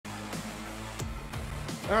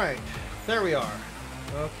Alright, there we are.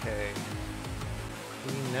 Okay.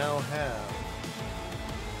 We now have...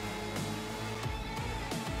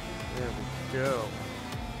 There we go.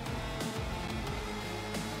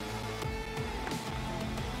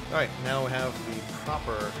 Alright, now we have the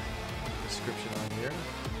proper description on here.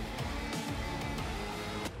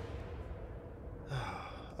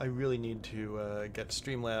 I really need to get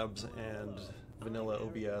Streamlabs and vanilla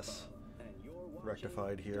OBS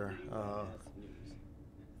rectified here.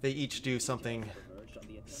 They each do something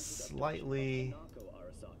slightly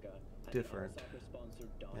different.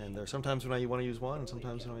 And there's sometimes when I want to use one and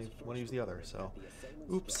sometimes when I want to use the other, so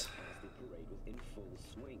oops.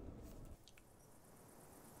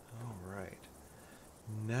 Alright.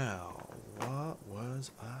 Now, what was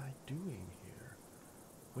I doing here?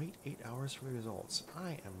 Wait 8 hours for the results.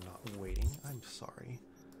 I am not waiting. I'm sorry.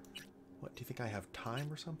 What, do you think I have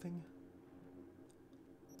time or something?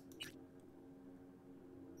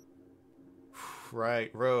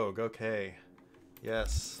 Right, Rogue, okay.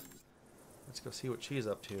 Yes. Let's go see what she's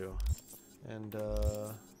up to. And,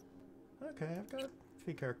 okay, I've got a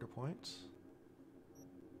few character points.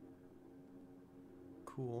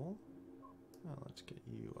 Cool. Now let's get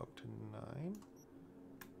you up to 9.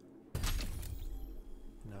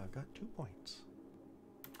 Now I've got 2 points.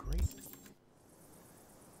 Great.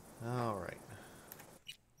 Alright.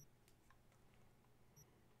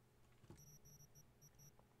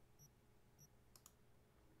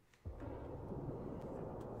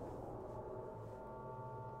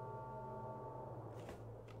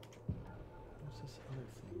 What's this other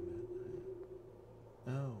thing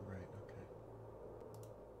that oh, right, okay.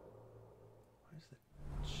 Why is that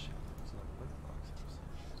shit? It's not a white box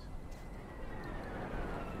upstairs.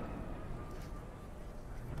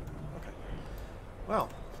 Okay. Well.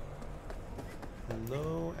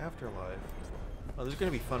 Hello, Afterlife. Oh, this is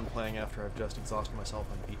going to be fun playing after I've just exhausted myself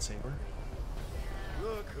on Beat Saber.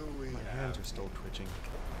 Look who we have. My hands are still twitching.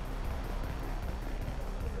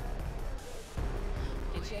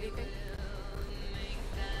 Itchy anything?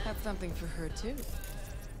 Have something for her too.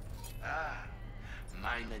 Ah,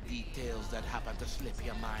 minor details that happened to slip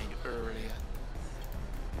your mind earlier.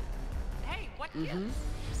 Hey, what gives?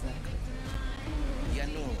 Exactly. You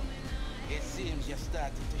know, it seems you're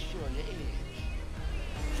starting to show your age.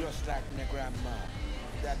 Just like my grandma,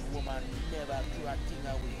 that woman never threw a thing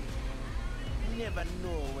away. Never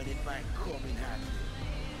know when it might come in handy.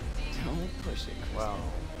 Don't push it, Chris. Wow.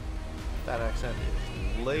 That accent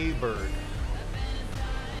is labored.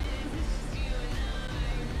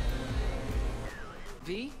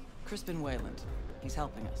 V, Crispin Wayland. He's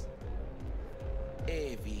helping us.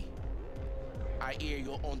 Hey, V. I hear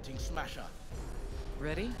you're hunting Smasher.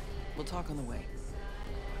 Ready? We'll talk on the way.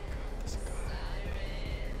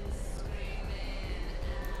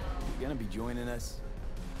 You gonna be joining us?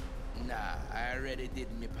 Nah, I already did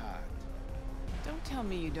my part. Don't tell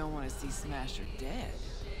me you don't want to see Smasher dead.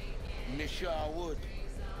 Me sure would,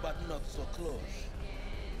 but not so close.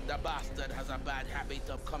 The bastard has a bad habit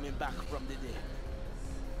of coming back from the dead.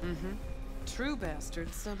 True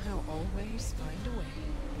bastards somehow always find a way.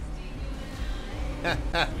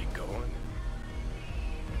 We going?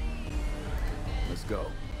 Let's go.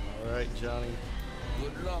 Alright, Johnny.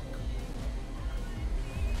 Good luck.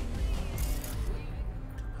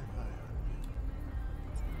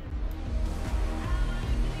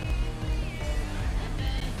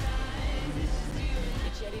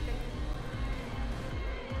 Itchy anything?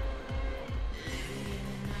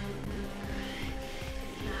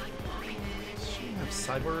 Does she have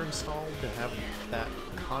Cyber installed to have that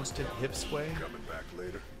constant hip sway? Coming back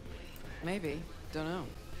later. Maybe. Don't know.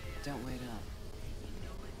 Don't wait up.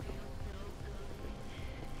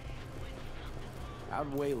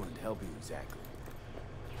 How'd Wayland help you exactly?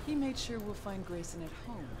 He made sure we'll find Grayson at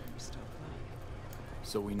home when we stop by.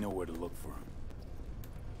 So we know where to look for him.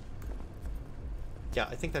 Yeah,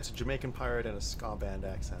 I think that's a Jamaican pirate and a ska band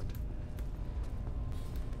accent.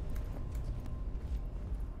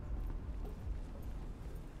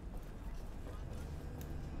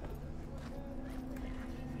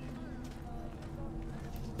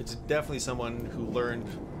 It's definitely someone who learned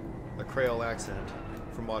a Creole accent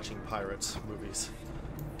from watching pirates movies.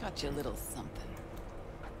 Got you a little something.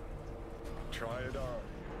 Try it on.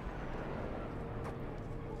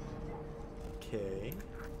 Okay.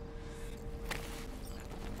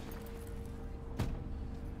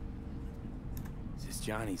 Is this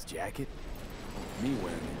Johnny's jacket? Me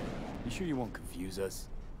wearing it. You sure you won't confuse us?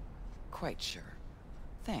 Quite sure.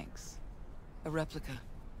 Thanks. A replica.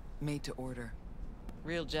 Made to order.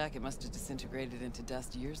 Real jacket must have disintegrated into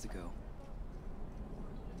dust years ago.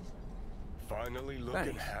 Finally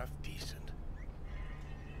looking Thanks. half decent.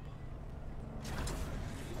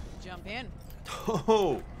 Jump in.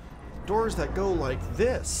 Oh, doors that go like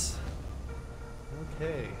this.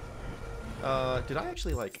 Okay. Did I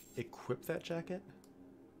actually, like, equip that jacket?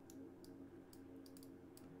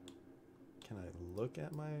 Can I look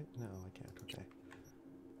at my... No, I can't. Okay.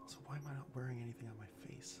 So why am I not wearing anything on my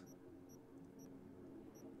face?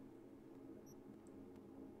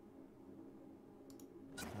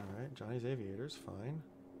 Alright, Johnny's Aviators, fine.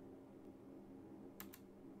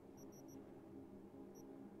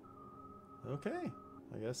 Okay.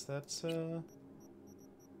 I guess that's, I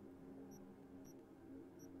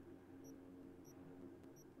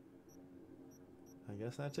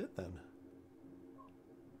guess that's it then.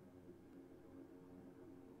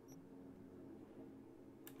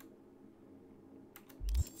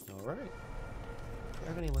 Alright. Do I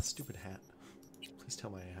have any less stupid hat? Please tell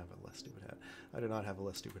me I have a less stupid hat. I do not have a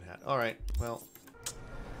less stupid hat. Alright, well.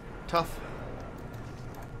 Tough.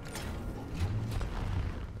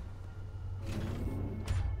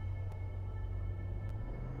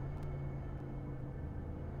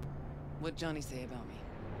 What'd Johnny say about me?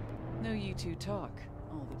 No, you two talk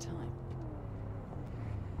all the time.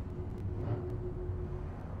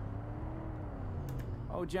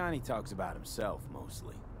 Oh, Johnny talks about himself,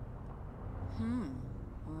 mostly.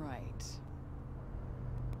 Right. It's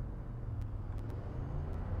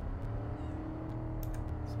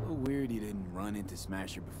a little weird you didn't run into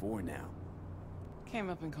Smasher before now.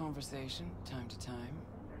 Came up in conversation, time to time.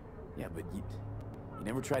 Yeah, but you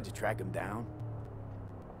never tried to track him down?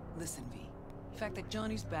 Listen, V. The fact that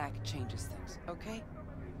Johnny's back changes things, okay?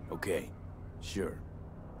 Okay, sure.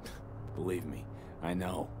 Believe me, I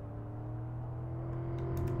know.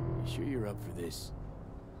 You sure you're up for this?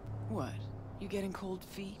 What? You getting cold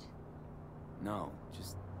feet? No,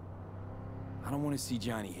 just... I don't want to see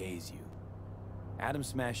Johnny haze you. Adam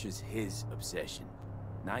Smasher's his obsession,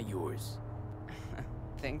 not yours.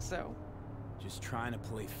 Think so? Just trying to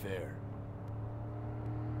play fair.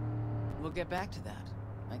 We'll get back to that,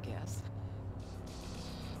 I guess.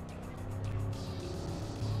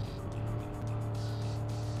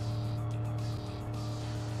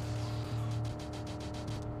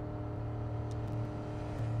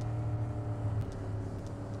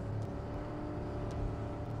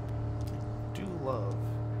 Do love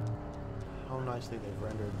how nicely they've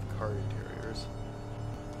rendered the card interiors.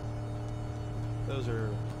 Those are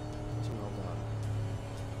well done.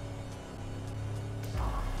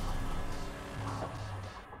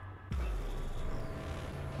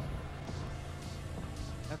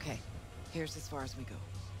 Okay, here's as far as we go.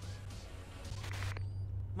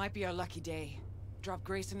 Might be our lucky day. Drop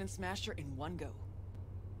Grayson and Smasher in one go.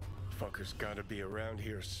 Fucker's gotta be around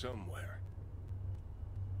here somewhere.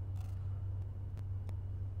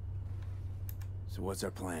 So what's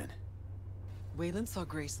our plan? Wayland saw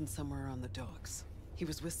Grayson somewhere on the docks. He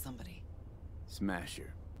was with somebody.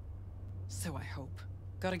 Smasher. So I hope.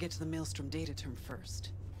 Gotta get to the Maelstrom data term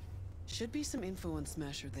first. Should be some info on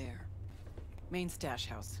Smasher there. Main stash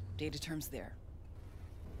house. Data terms there.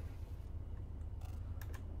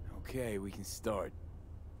 Okay, we can start.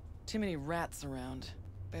 Too many rats around.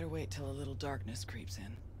 Better wait till a little darkness creeps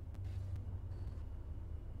in.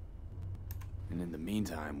 And in the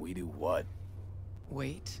meantime, we do what?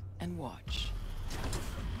 Wait and watch.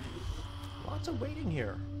 Lots of waiting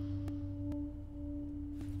here.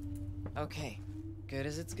 Okay, good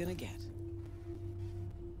as it's gonna get.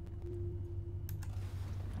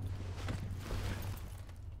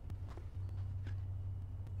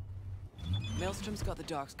 Maelstrom's got the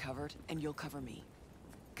docks covered, and you'll cover me.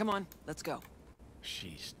 Come on, let's go.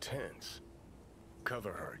 She's tense.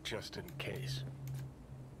 Cover her just in case.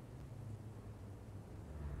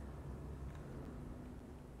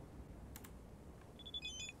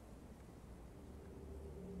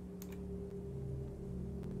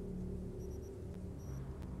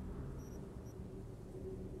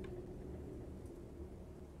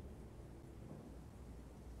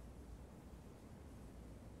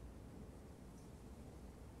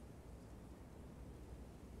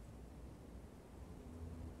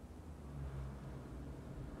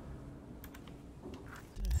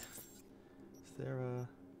 Is there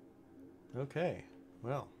a... Okay,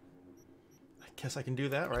 well. I guess I can do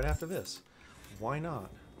that right after this. Why not?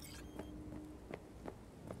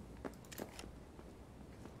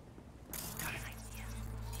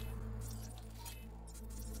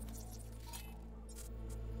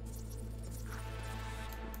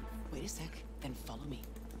 Wait a sec, then follow me.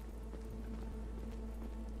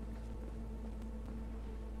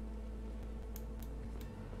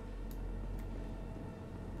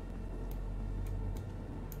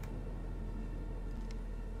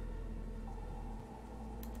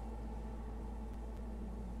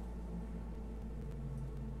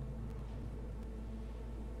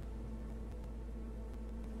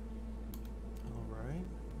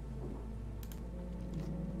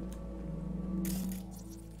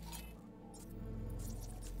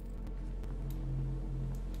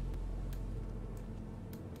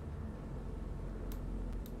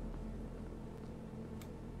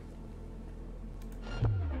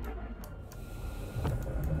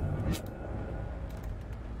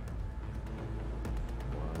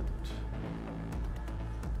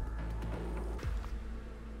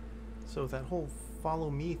 So that whole follow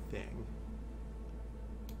me thing.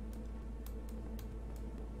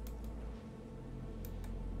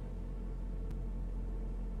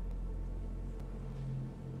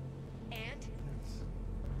 And Yes.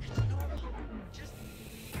 it's normal. Just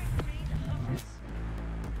read hovers.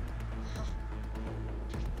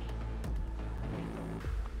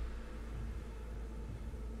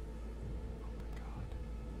 God.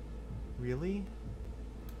 Really?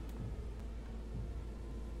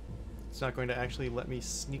 It's not going to actually let me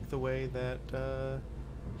sneak the way that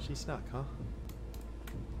she snuck, huh?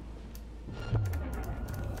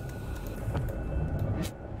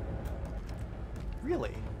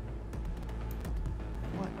 Really?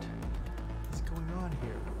 What is going on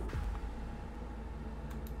here?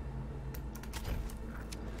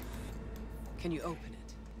 Can you open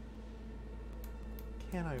it?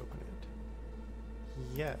 Can I open it?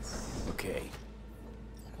 Yes. Okay.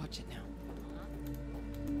 Watch it now.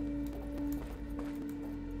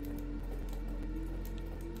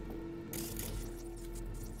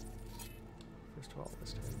 First of all,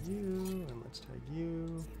 let's tag you, and let's tag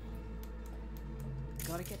you.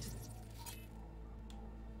 Gotta get to the data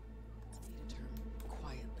term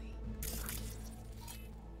quietly.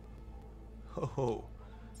 Oh,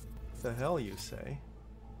 the hell you say?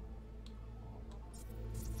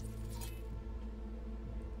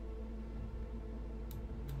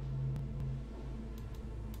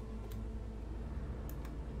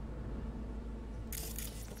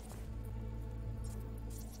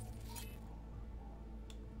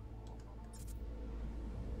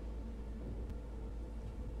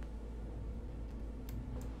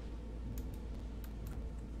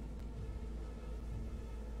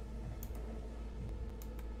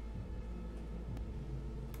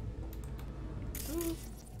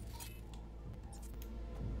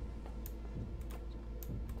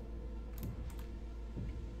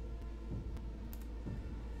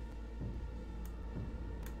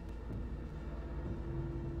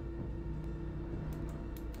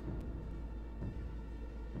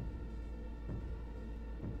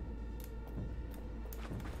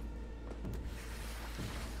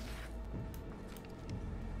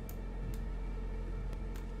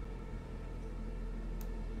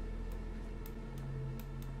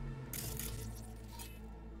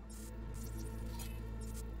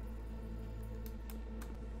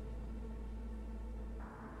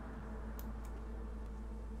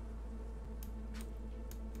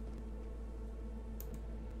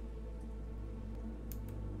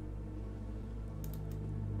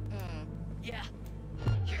 Yeah.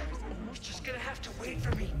 You're just gonna have to wait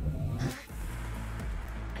for me.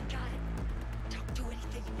 I got it. Don't do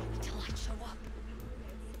anything until I show up.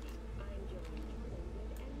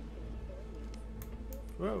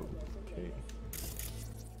 Whoa, okay.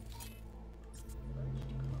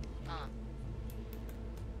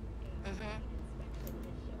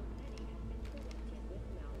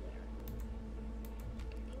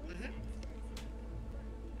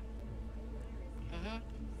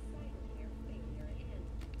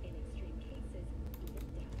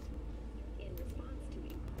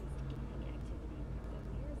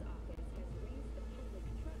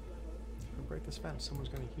 If I break this fence, someone's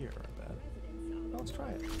gonna hear, I bet. Well, let's try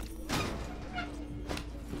it.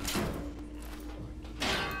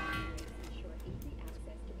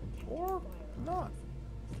 Or not.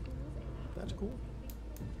 That's cool.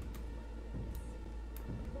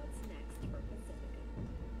 What's next for Pacifica?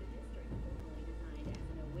 The district, formerly designed as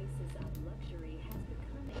an oasis of luxury, has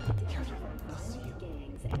become a den for violent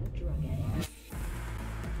gangs and drug addicts.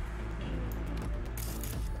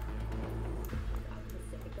 Of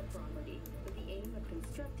Pacifica property, with the aim of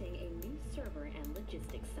constructing a new server and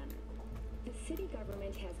logistics center. The city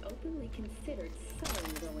government has openly considered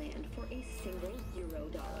selling the land for a single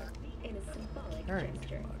 $1 in a symbolic Carrying too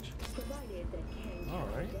gesture, much. provided that Ken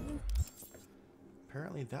Alright. Kelly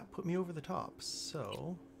Apparently that put me over the top,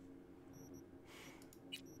 so...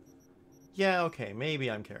 Yeah, okay, maybe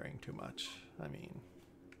I'm carrying too much. I mean...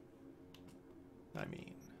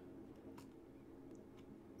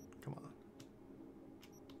 Come on.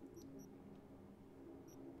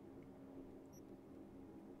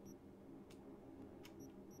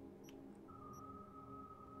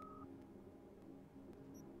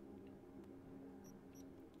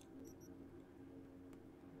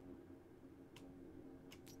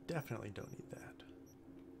 Definitely don't need that.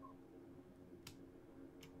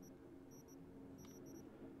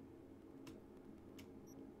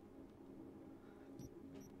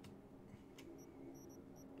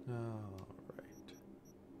 All right.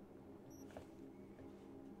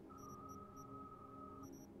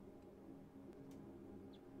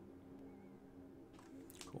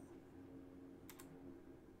 Cool.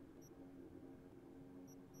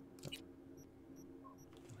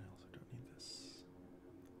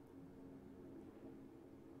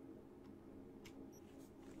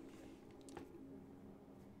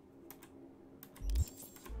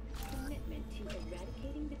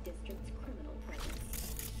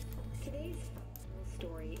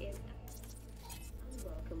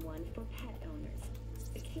 one for pet owners.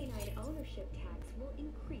 The canine ownership tax will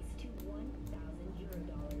increase to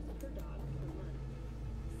 €1,000 per dog per month.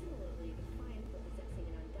 Similarly, the fine for possessing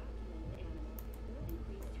an undocumented animal will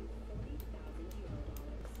increase to €40,000.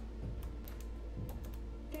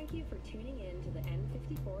 Thank you for tuning in to the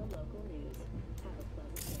N54 local news. Have a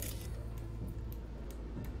pleasant day.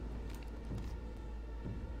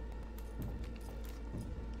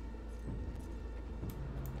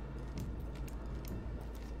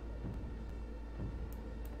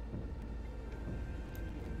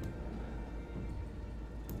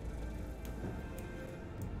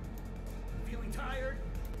 Feeling tired,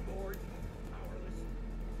 bored, powerless.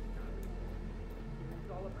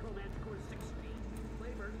 All of Chroman's core 16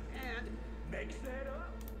 flavors and makes that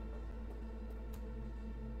up.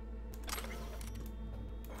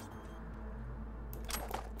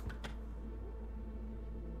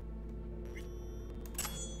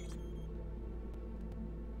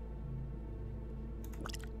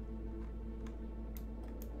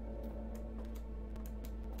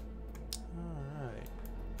 Alright.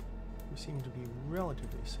 We seem to be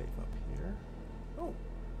relatively safe up here. Oh!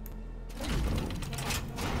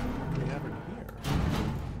 What do we have in here?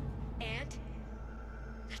 And?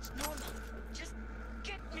 That's normal. Just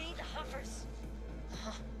get me the Huffers.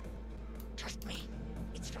 Huh. Trust me,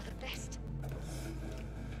 it's for the best.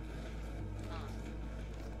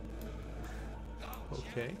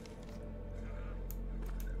 Okay.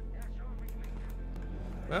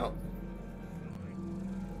 Well,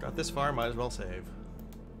 got this far, might as well save.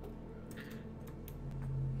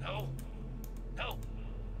 No. No.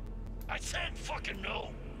 I said fucking no.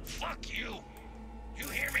 Fuck you. You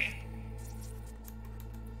hear me?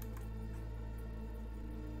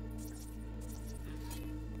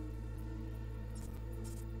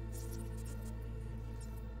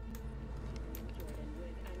 Jordan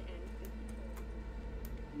with an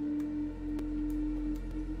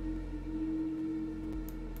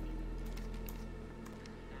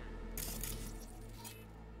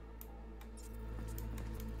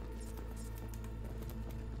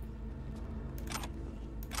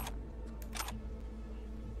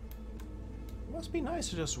It must be nice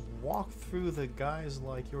to just walk through the guys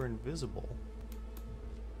like you're invisible.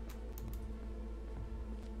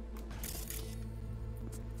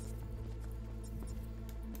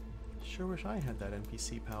 Sure wish I had that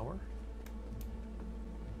NPC power.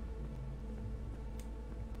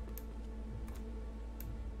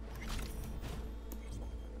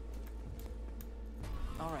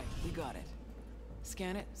 All right, we got it.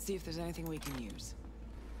 Scan it, see if there's anything we can use.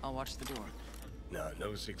 I'll watch the door. Now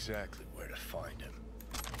knows exactly where to find him.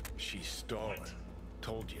 She's stalling.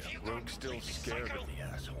 Told you, You gone Rogue's still completely scared psycho? of the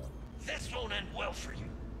asshole. This won't end well for you.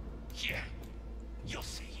 Yeah. You'll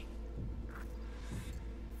see.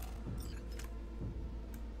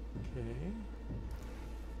 Okay.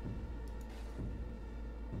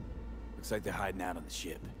 Looks like they're hiding out on the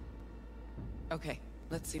ship. Okay,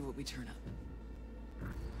 let's see what we turn up.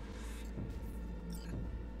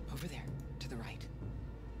 Over there, to the right.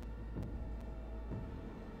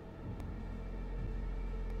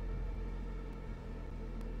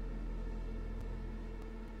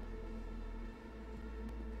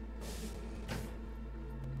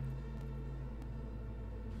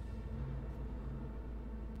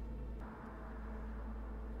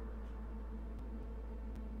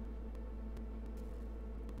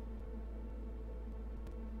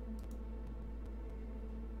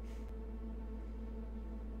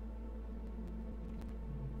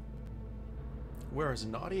 We're as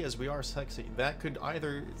naughty as we are sexy. That could go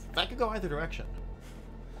either direction.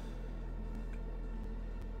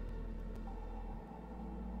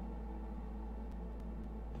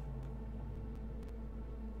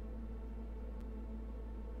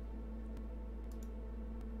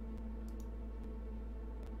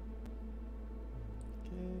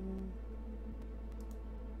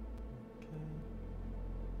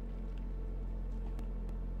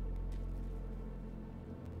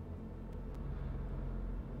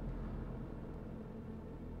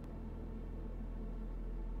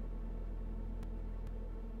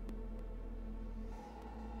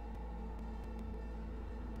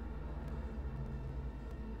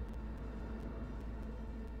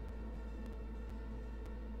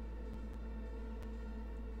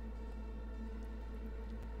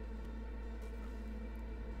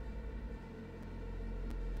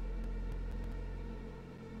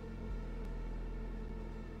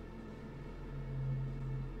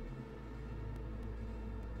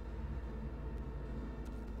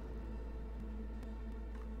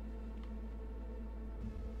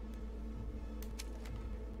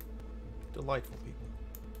 Delightful people.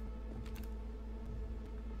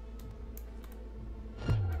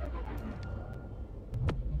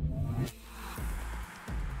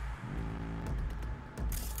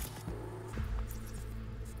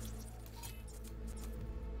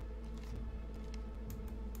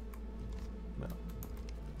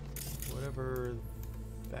 whatever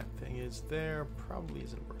that thing is there probably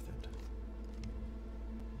isn't worth it.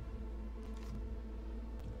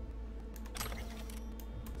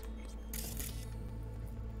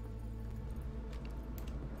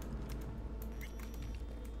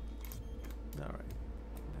 Alright,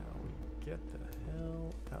 now we get the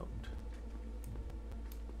hell out.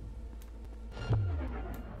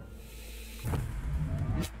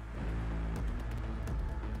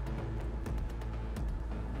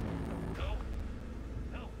 No.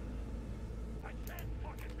 No. I said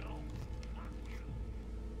fucking no. Fuck you.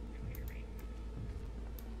 You hear me?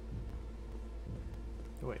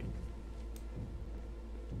 Wait.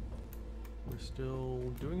 We're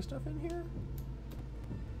still doing stuff in here?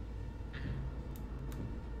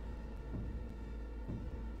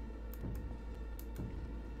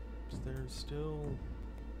 Is there still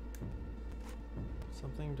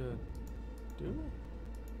something to do?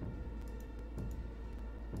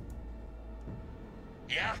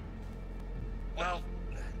 Yeah? Well,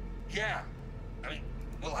 yeah. I mean,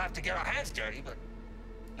 we'll have to get our hands dirty, but...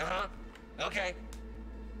 Uh-huh. Okay.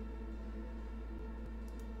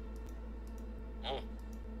 Mm.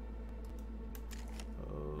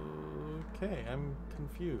 Okay, I'm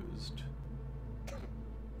confused.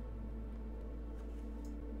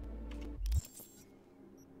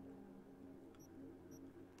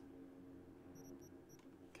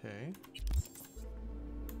 Okay.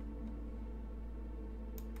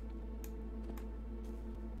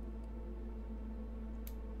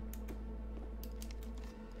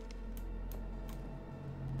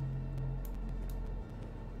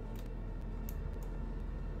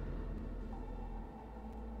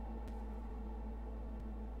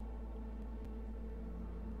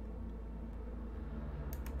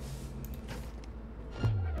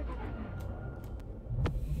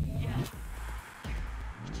 Yeah.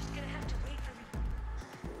 You're just gonna have to wait for me.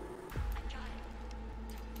 I got it.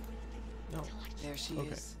 Don't do anything No. until I There she Okay.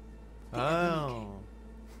 is. Oh.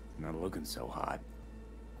 Not looking so hot.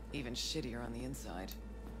 Even shittier on the inside.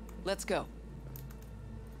 Let's go.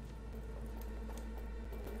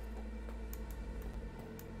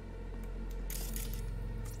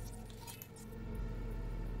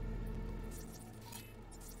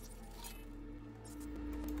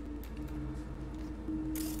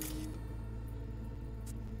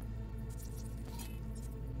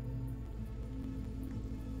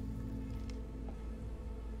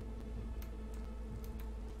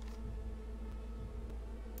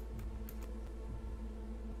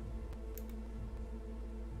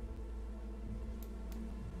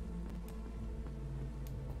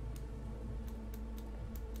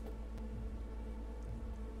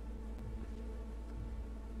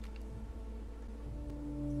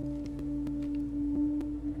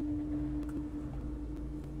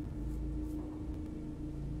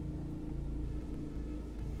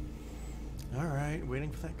 Alright,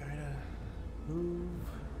 waiting for that guy to move.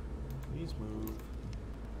 Please move.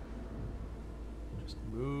 Just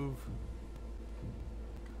move.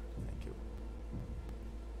 Thank you.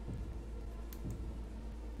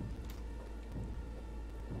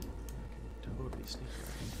 I can totally sneak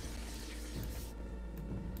around.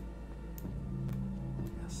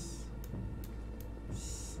 Yes.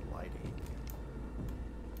 Sliding.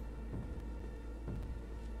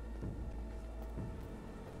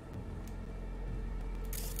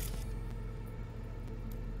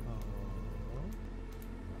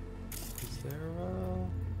 Is there,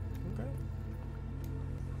 okay.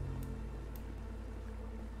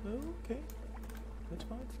 Okay. That's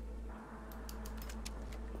fine.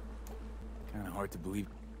 Kind of hard to believe.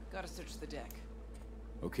 Gotta search the deck.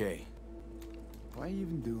 Okay. Why are you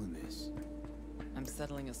even doing this? I'm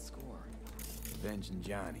settling a score. Avenging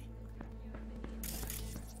Johnny.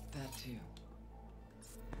 That too.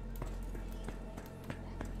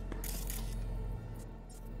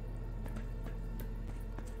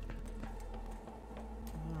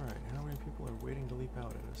 Alright, how many people are waiting to leap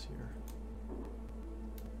out at us here?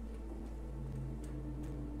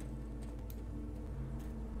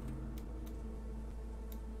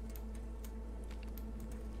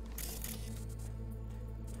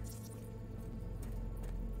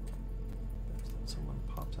 Someone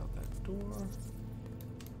pops out that door.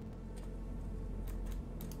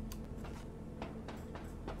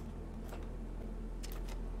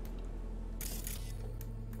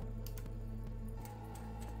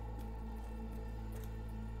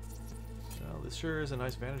 Well, this sure is a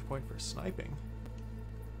nice vantage point for sniping.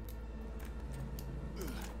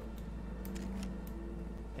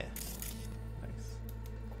 Yeah, nice.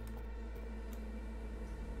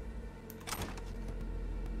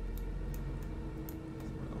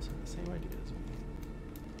 Someone else had the same idea as me.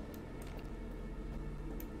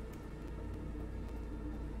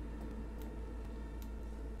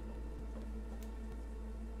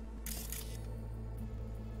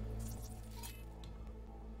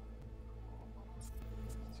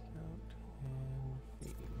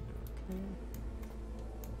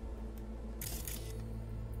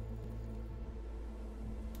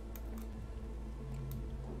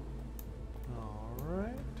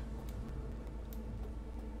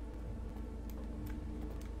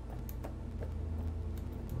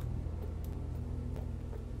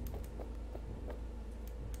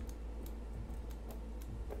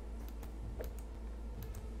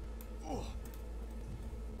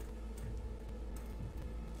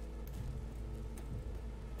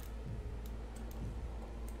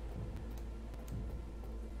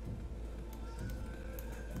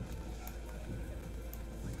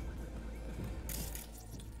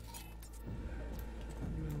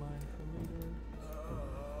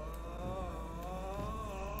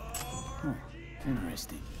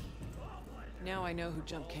 Interesting. Now I know who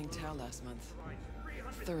jumped King Tao last month.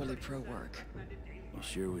 Thoroughly pro-work. You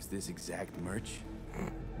sure it was this exact merch?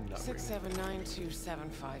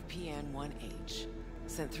 679-275-PN1H.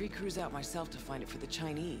 Sent 3 crews out myself to find it for the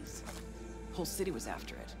Chinese. Whole city was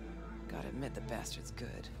after it. Gotta admit the bastard's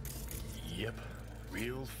good. Yep.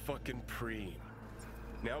 Real fucking preem.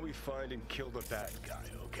 Now we find and kill the bad guy,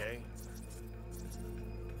 okay?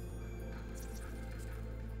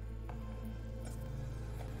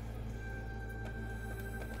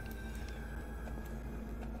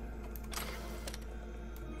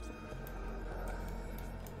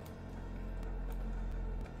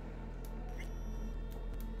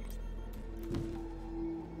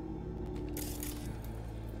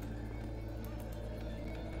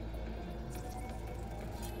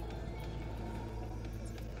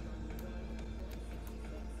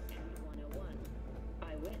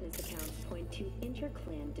 Eyewitness accounts point to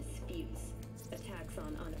inter-clan disputes. Attacks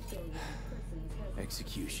on unaffiliated persons has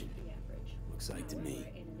Execution. the average. Looks like to me. However,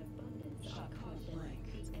 in an abundance of caution,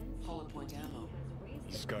 blank. the NCPD Hollow point ammo. has raised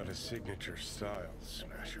He's the got a bar signature style,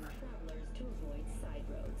 Smasher. travelers to avoid side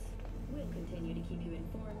roads. We'll continue to keep you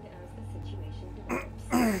informed as the situation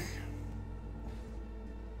develops.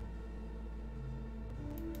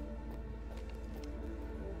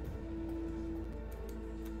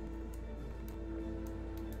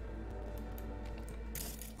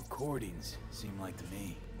 Recordings seem like to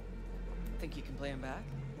me. Think you can play him back?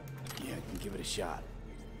 Yeah, I can give it a shot.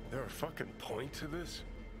 There a fucking point to this?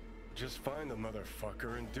 Just find the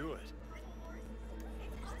motherfucker and do it.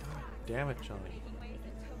 Damn it, Johnny.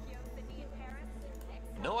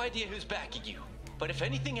 No idea who's backing you, but if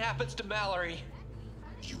anything happens to Mallory...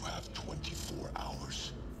 You have 24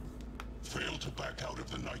 hours. Fail to back out of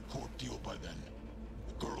the Night Court deal by then.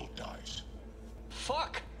 The girl dies.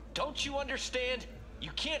 Fuck! Don't you understand?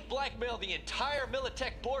 You can't blackmail the entire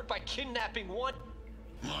Militech board by kidnapping one...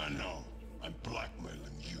 I know. I'm blackmailing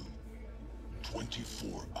you.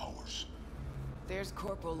 24 hours. There's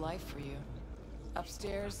corporal life for you.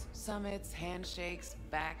 Upstairs, summits, handshakes,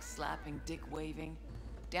 back slapping, dick waving.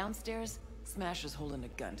 Downstairs, Smasher's holding a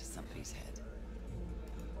gun to somebody's head.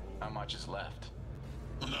 How much is left?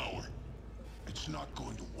 An hour. It's not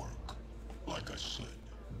going to work. Like I said.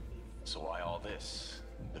 So why all this?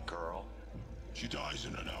 The girl? She dies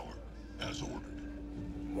in an hour, as ordered.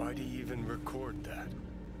 Why'd he even record that?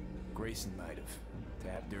 Grayson might have.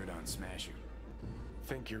 Tapped dirt on Smasher.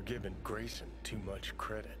 Think you're giving Grayson too much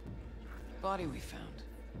credit. Body we found.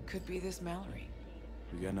 Could be this Mallory.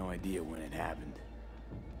 We got no idea when it happened.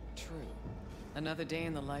 True. Another day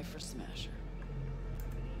in the life for Smasher.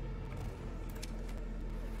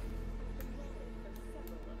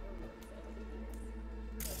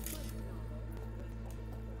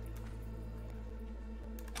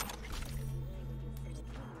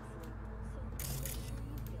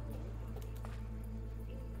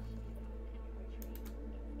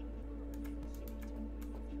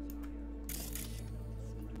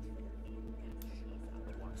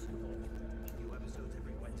 New episodes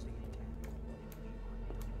every Wednesday at 10.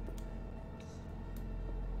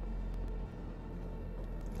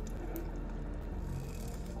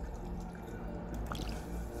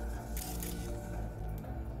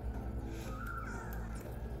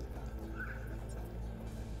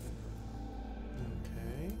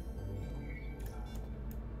 Okay.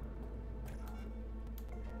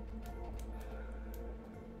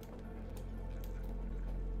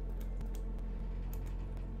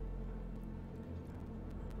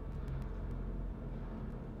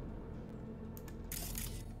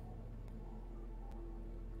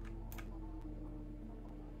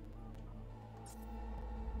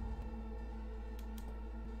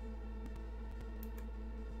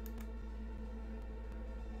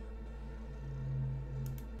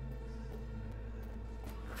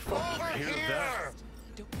 Fuck, you hear that?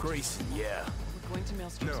 Don't... Grayson, yeah. We're going to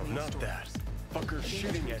Maelstrom's No, main not store. that. Fucker's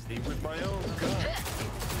shooting at me with my own gun.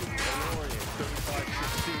 DeLorean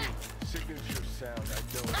 3516. Signature sound, I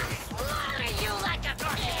don't know. You like to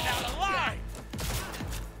talk it out of line!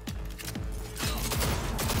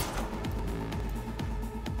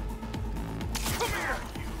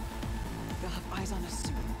 They'll have eyes on us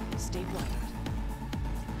soon. Stay blinded.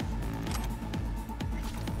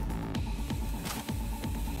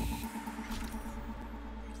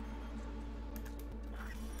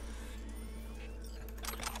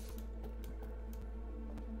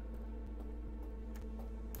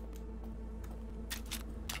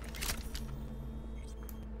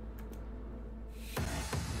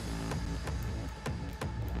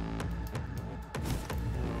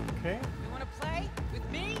 Okay. You want to play with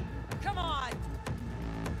me? Come on!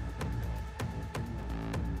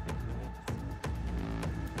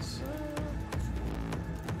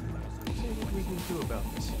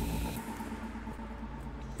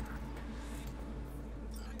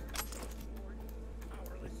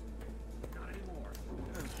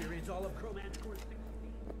 all of Chroman's Core 16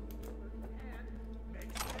 and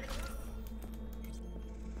makes it.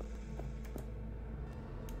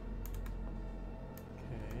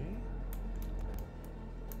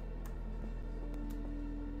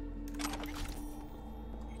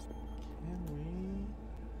 Can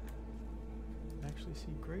we actually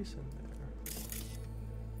see Grayson there?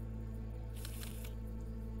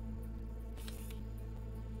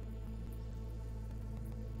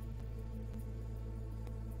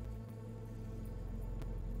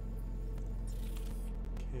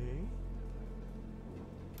 Okay.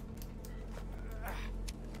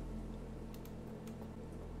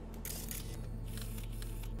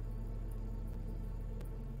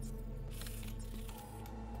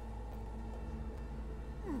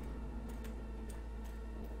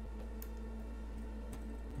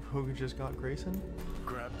 Who just got Grayson?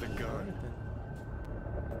 Grab the gun. Alright then.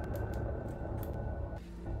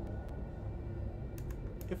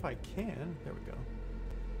 If I can, there we go.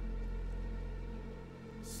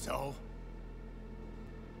 So?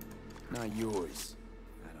 Not yours,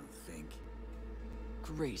 I don't think.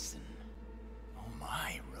 Grayson. Oh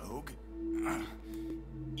my, Rogue.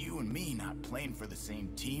 You and me not playing for the same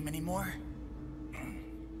team anymore?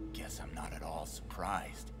 Guess I'm not at all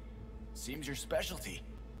surprised. Seems your specialty.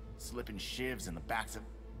 Slipping shivs in the backs of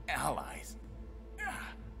allies.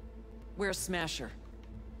 Where's Smasher?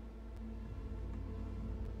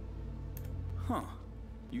 Huh.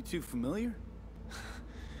 You two familiar?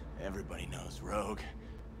 Everybody knows Rogue.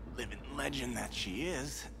 Living legend that she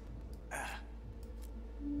is.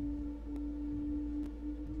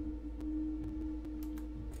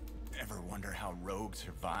 Ever wonder how Rogue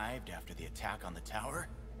survived after the attack on the tower?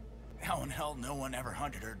 How in hell no one ever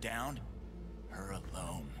hunted her down? Her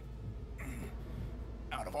alone.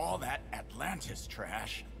 Out of all that Atlantis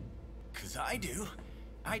trash, 'cause I do,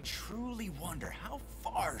 I truly wonder how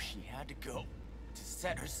far she had to go to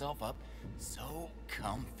set herself up so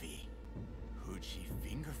comfy. Who'd she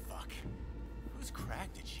finger fuck? Whose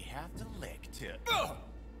crack did she have to lick to...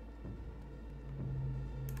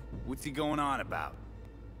 What's he going on about?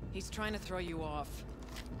 He's trying to throw you off.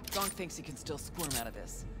 Gonk thinks he can still squirm out of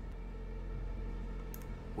this.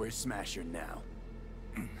 Where's Smasher now?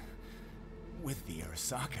 With the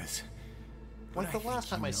Arasakas. Like the last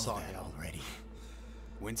time I saw him already.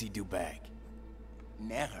 When's he due back?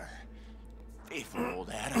 Never. Faithful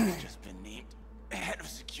old Adam's just been named head of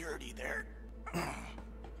security there.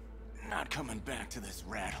 Not coming back to this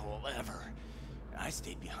rat hole ever. I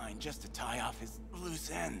stayed behind just to tie off his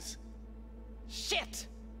loose ends. Shit!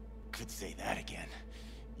 Could say that again.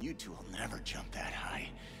 You two will never jump that high.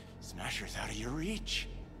 Smasher's out of your reach.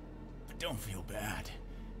 But don't feel bad.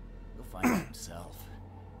 He'll find it himself.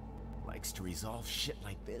 Likes to resolve shit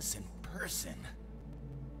like this in person.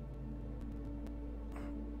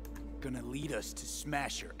 Gonna lead us to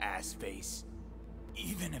Smasher, ass face.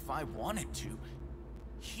 Even if I wanted to,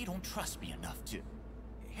 he don't trust me enough to...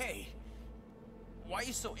 Hey, why are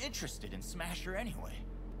you so interested in Smasher anyway?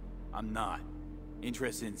 I'm not.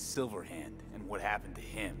 Interested in Silverhand and what happened to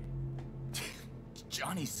him.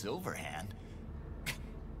 Johnny Silverhand?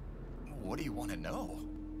 What do you want to know?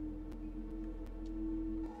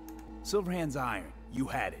 Silverhand's iron. You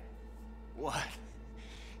had it. What?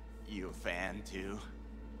 You a fan too?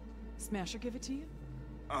 Smasher give it to you?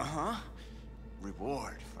 Uh-huh.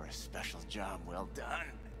 Reward for a special job well done.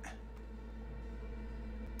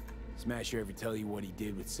 Smasher ever tell you what he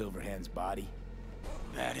did with Silverhand's body?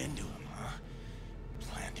 That into him, huh?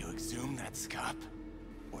 Plan to exhume that scop?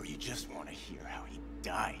 Or you just want to hear how he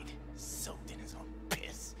died, soaked in his own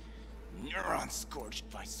piss? Neurons scorched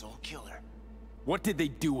by Soul Killer. What did they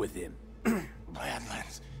do with him?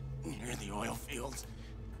 Badlands, near the oil fields.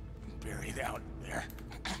 Buried out there.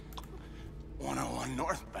 101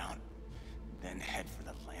 northbound. Then head for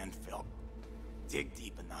the landfill. Dig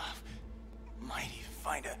deep enough. Might even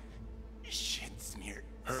find a shit-smeared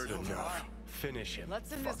Heard silver enough. arm. Finish him,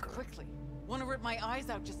 Let's end this fucker. quickly. Want to rip my eyes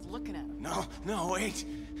out just looking at him. No, wait.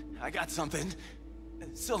 I got something.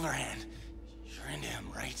 Silverhand. You're into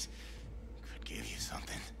him, right? Could give you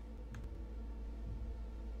something.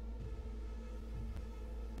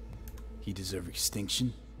 He deserve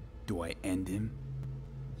extinction? Do I end him?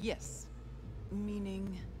 Yes.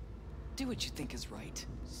 Meaning, do what you think is right.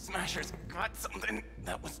 Smasher's got something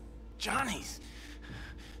that was Johnny's.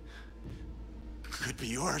 Could be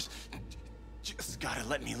yours. Just gotta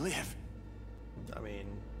let me live. I mean...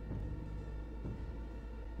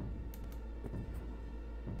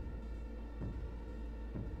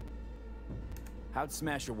 How'd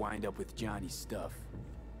Smasher wind up with Johnny's stuff?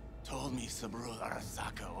 Told me Saburo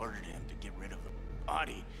Arasaka ordered him to get rid of the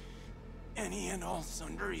body. any and all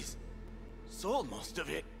sundries. Sold most of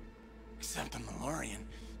it, except the Malorian,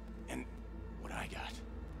 and what I got.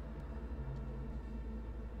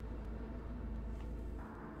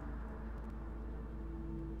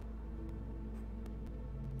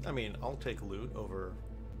 I mean, I'll take loot over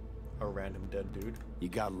a random dead dude. You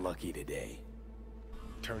got lucky today.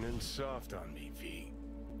 Turning soft on me, V.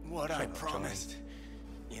 What I Shut up, promised.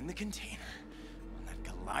 In the container. On that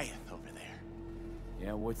Goliath over there.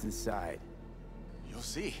 Yeah, what's inside? You'll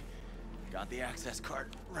see. Got the access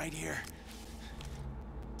card right here.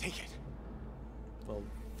 Take it. Well,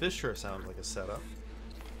 this sure sounds like a setup.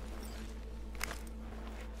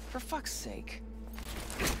 For fuck's sake.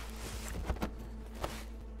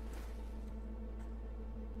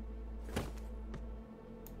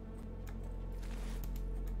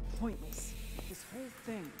 Pointless. This whole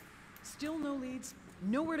thing. Still no leads,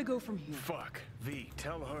 nowhere to go from here. Fuck. V,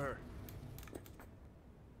 tell her.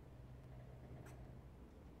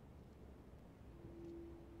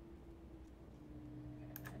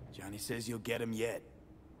 Johnny says you'll get him yet.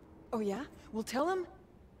 Oh yeah? We'll tell him?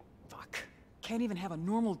 Fuck. Can't even have a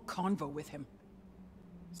normal convo with him.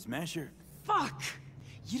 Smasher? Fuck!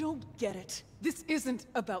 You don't get it. This isn't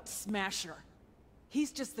about Smasher.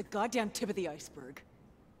 He's just the goddamn tip of the iceberg.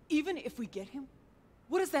 Even if we get him,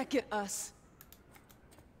 what does that get us?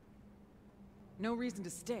 No reason to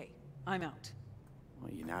stay. I'm out.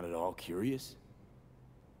 Well, you're not at all curious?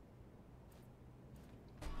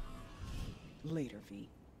 Later, V.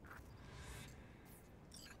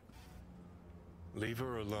 Leave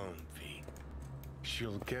her alone, V.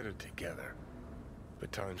 She'll get it together.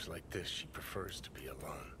 But times like this, she prefers to be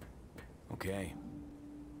alone. Okay.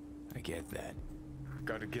 I get that.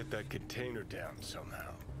 Gotta get that container down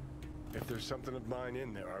somehow. If there's something of mine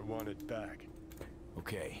in there, I want it back.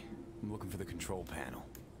 Okay. I'm looking for the control panel.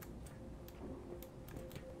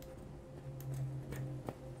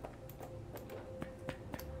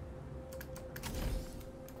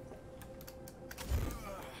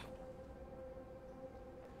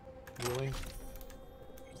 Really?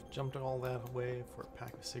 Jumped all that way for a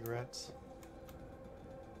pack of cigarettes?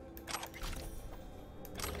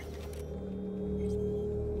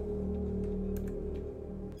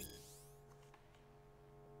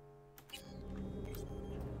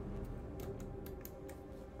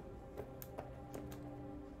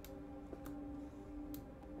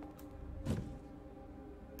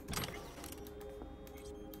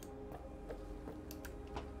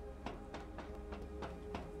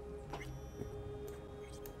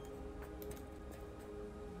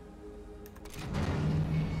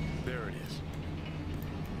 There it is.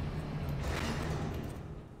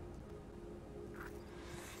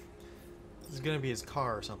 This is gonna be his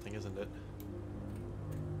car or something, isn't it?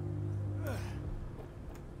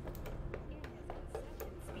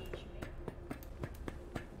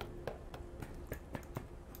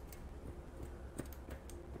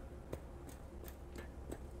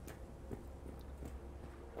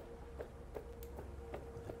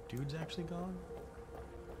 The dude's actually gone?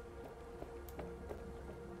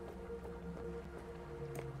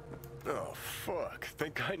 Oh, fuck.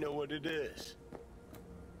 Think I know what it is.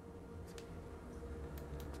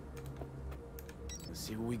 Let's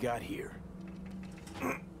see what we got here.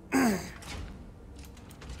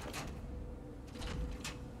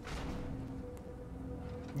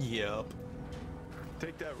 Yep.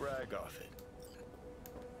 Take that rag off it.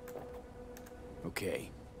 Okay.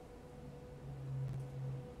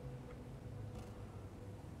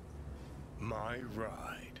 My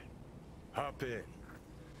ride. Hop in.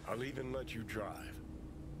 I'll even let you drive.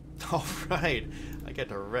 Alright, I get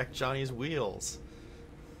to wreck Johnny's wheels.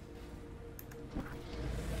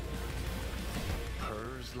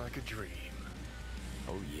 Hers like a dream.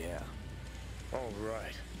 Oh yeah. All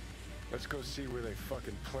right. Let's go see where they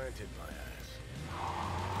fucking planted my ass.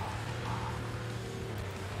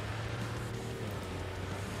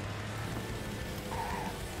 I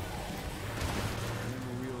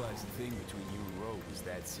never realized the thing between you and Rogue was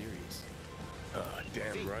that serious.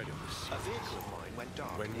 Damn right it was. A vehicle of mine went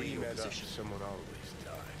dark When near we your met up, position. someone always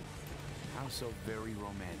died. How so very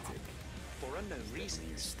romantic. For unknown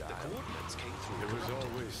reasons, the coordinates came through There was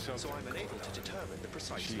corrupted, always something so I'm unable going to on. determine the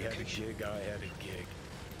precise She had a location. gig, I had a gig.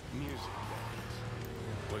 Music, that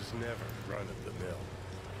is. Was never run of the mill.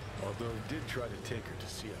 Although I did try to take her to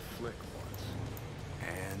see a flick once.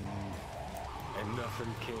 And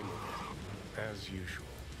nothing came of it, as usual.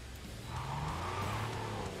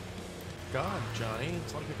 God, Johnny,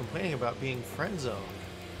 it's like you're complaining about being friend zoned.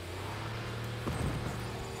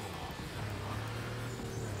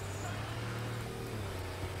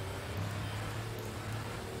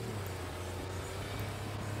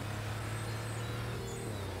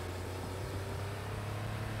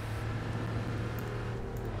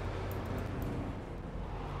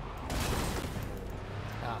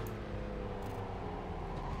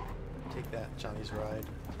 Take that, Johnny's ride.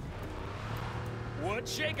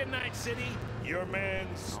 What's shaking, Night City? Your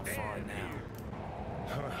man's How far now?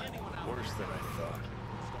 Worse than I thought.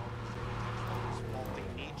 Faulty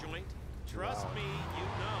knee-joint? Trust me, you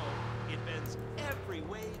know, it bends every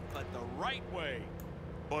way but the right way.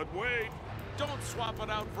 But wait, don't swap it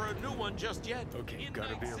out for a new one just yet. Okay, In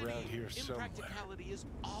gotta Night be City, around here somewhere. impracticality is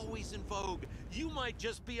always in vogue. You might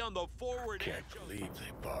just be on the forward Can't edge of... believe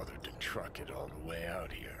they bothered to truck it all the way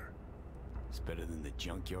out here. It's better than the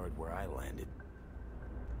junkyard where I landed.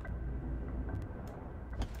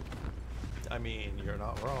 I mean, you're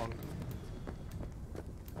not wrong.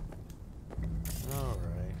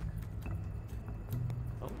 Alright.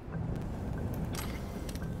 Oh.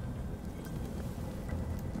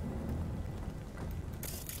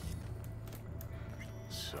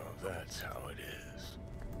 So that's how it is.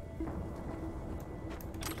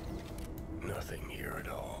 Nothing here at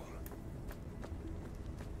all.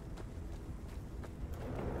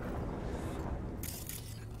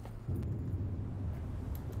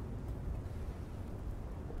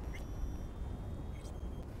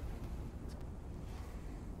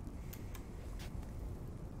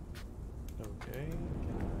 Okay,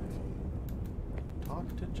 can I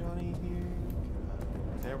talk to Johnny here?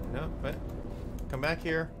 There, no, but come back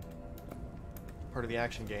here. Part of the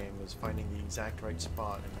action game is finding the exact right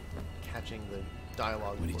spot and catching the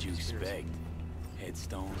dialogue. What did before you it disappears. expect?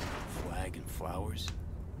 Headstone, flag, and flowers?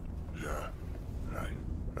 No, I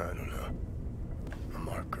don't know. A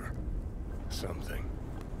marker. Something.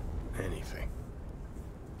 Anything.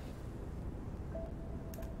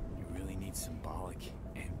 You really need symbolic,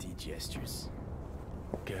 empty gestures?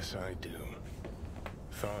 Guess I do.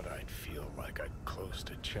 Thought I'd feel like I'd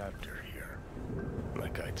closed a chapter here.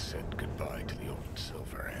 Like I'd said goodbye to the old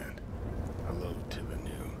Silverhand. Hello to the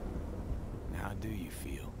new. How do you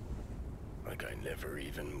feel? Like I never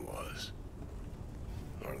even was.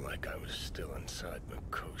 Or like I was still inside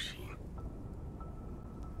Mikoshi.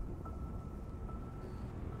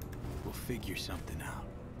 We'll figure something out.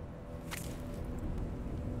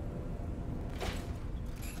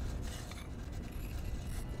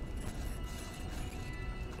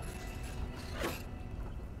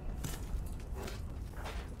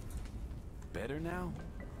 Better now?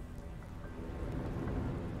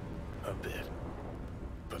 A bit.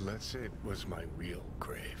 But let's say it was my real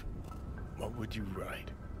grave. What would you write?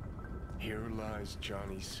 Here lies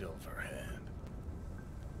Johnny Silverhand.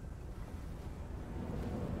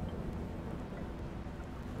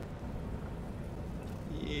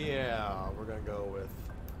 Yeah, we're gonna go with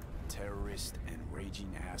Terrorist and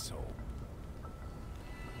raging asshole.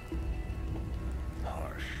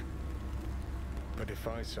 Harsh. But if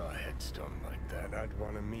I saw a headstone like that, I'd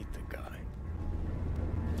want to meet the guy.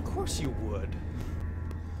 Of course you would.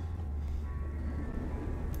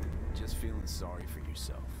 Just feeling sorry for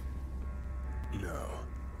yourself. No.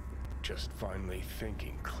 Just finally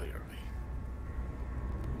thinking clearly.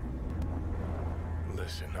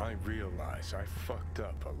 Listen, I realize I fucked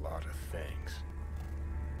up a lot of things.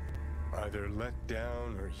 Either let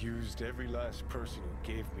down or used every last person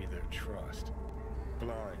who gave me their trust.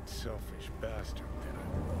 Blind, selfish bastard that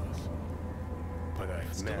I was. But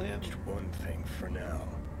I've Still managed one thing for now.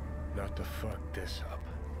 Not to fuck this up.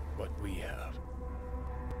 What we have.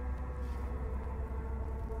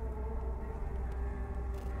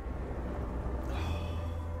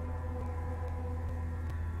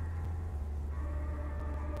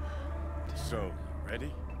 So,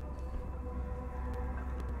 ready?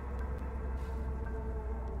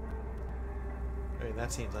 I mean,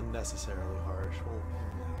 that seems unnecessarily harsh. Well,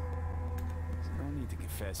 You don't need to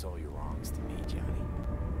confess all your wrongs to me, Johnny.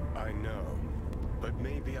 I know, but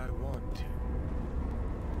maybe I want to.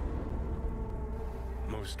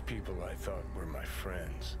 Most people I thought were my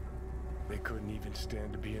friends. They couldn't even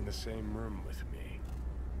stand to be in the same room with me.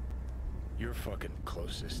 You're fucking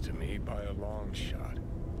closest to me by a long shot.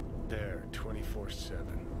 There,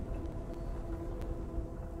 24/7.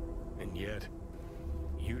 And yet,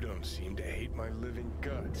 you don't seem to hate my living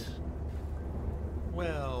guts.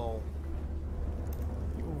 well,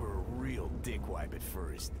 You were a real dickwipe at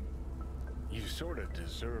first. You sort of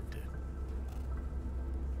deserved it.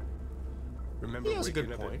 Remember He has a good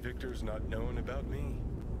waking up point. at Victor's not knowing about me?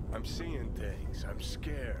 I'm seeing things. I'm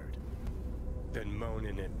scared. Then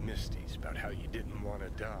moaning at Misty's about how you didn't want to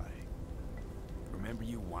die. Remember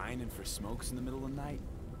you whining for smokes in the middle of the night?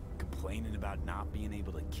 Complaining about not being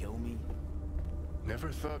able to kill me?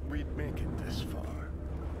 Never thought we'd make it this far.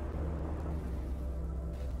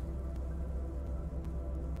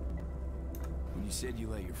 When you said you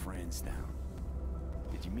let your friends down,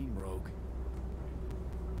 did you mean Rogue?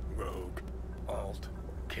 Rogue, Alt,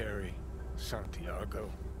 Carrie, Santiago.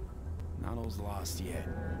 Not all's lost yet.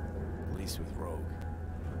 At least with Rogue.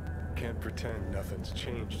 Can't pretend nothing's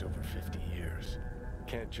changed over 50 years.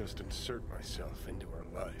 Can't just insert myself into her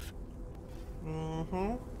life.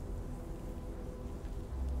 Mm-hmm.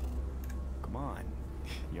 Come on.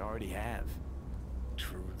 You already have.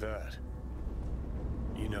 True that.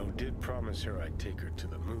 You know, did promise her I'd take her to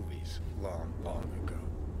the movies long, long ago.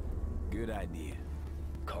 Good idea.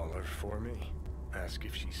 Call her for me. Ask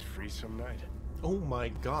if she's free some night. Oh my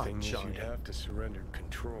God, Thing is, Johnny. you'd have to surrender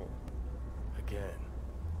control. Again.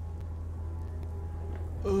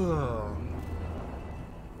 Ugh.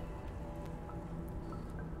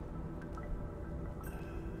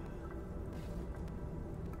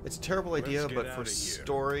 It's a terrible idea, Let's get but out for of here.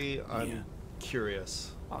 story, I'm Yeah.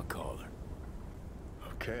 curious. I'll call her.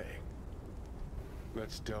 Okay.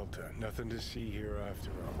 Let's Delta. Nothing to see here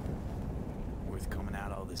after all. Worth coming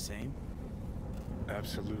out all the same?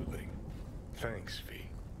 Absolutely. Thanks, V.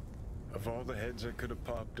 Of all the heads I could have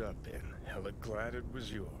popped up in, hella glad it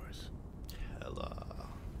was yours. Hella.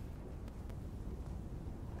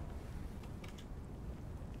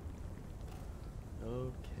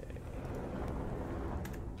 Okay.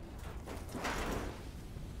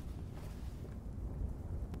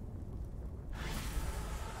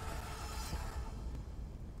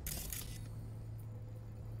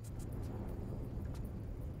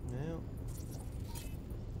 Now.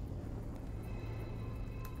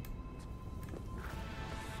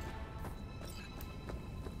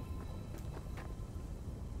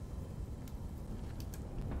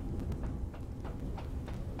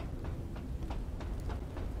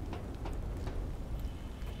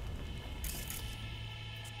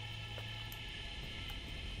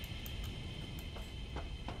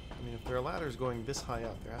 I mean, if there are ladders going this high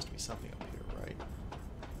up, there has to be something up here, right?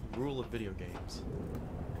 Rule of video games.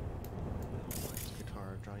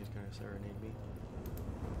 Guitar, Johnny's gonna serenade me.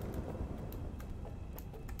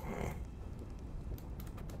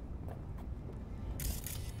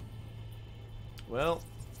 Well,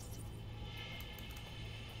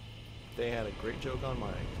 they had a great joke on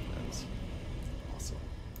mine. That's awesome.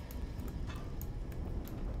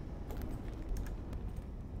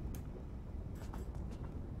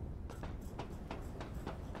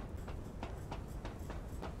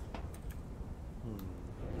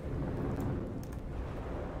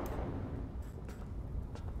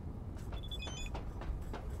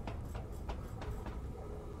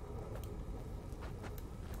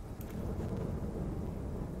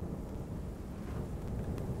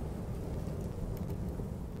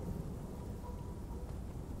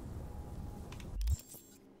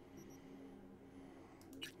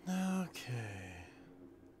 Okay.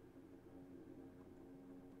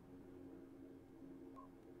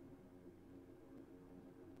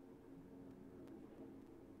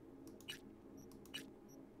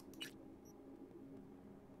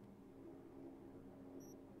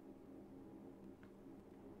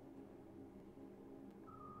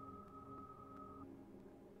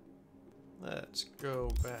 Let's go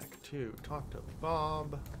back to talk to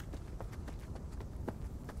Bob.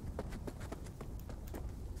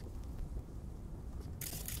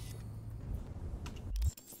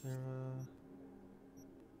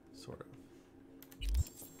 Sort of.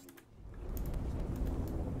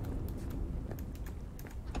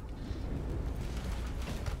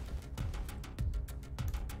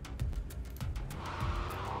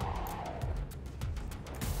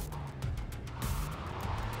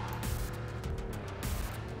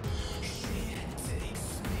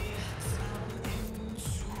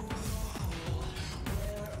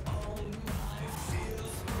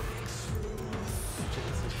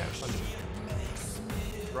 This is kind of fun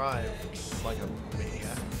to drive like a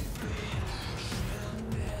maniac.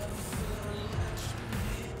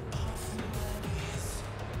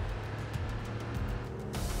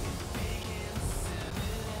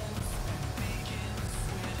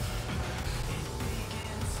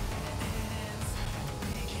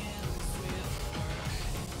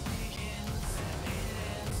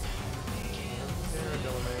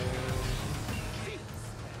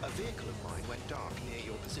 A vehicle of mine went dark near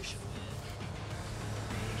your position.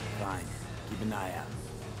 Fine. Keep an eye out.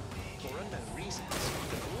 For unknown reasons,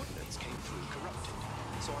 the coordinates came through corrupted,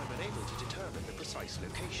 so I'm unable to determine the precise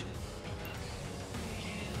location.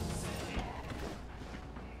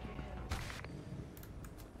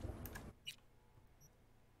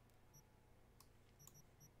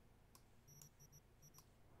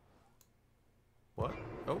 What?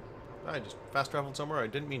 Oh, I just fast traveled somewhere I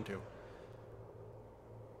didn't mean to.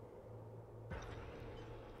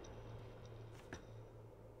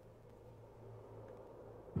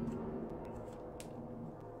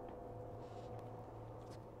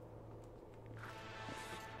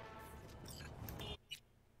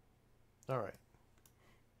 Alright.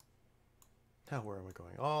 Now where am I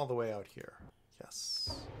going? All the way out here.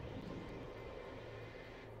 Yes.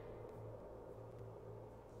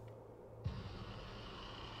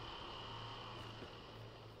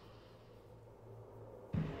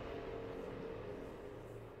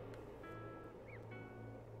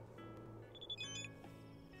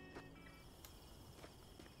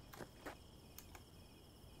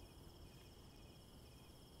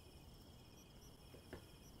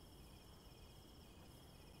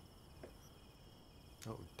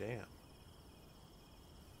 Oh, damn.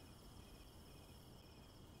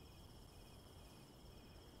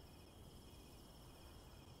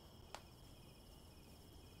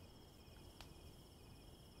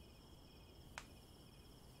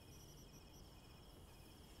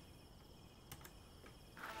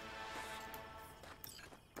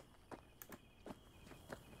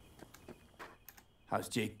 How's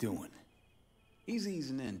Jake doing? He's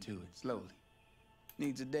easing into it, slowly.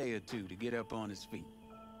 Needs a day or two to get up on his feet.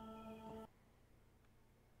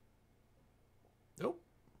 Nope.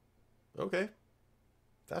 Okay.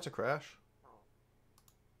 That's a crash.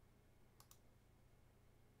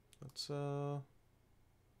 Let's,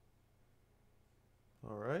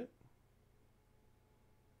 alright.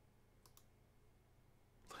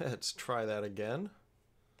 Let's try that again.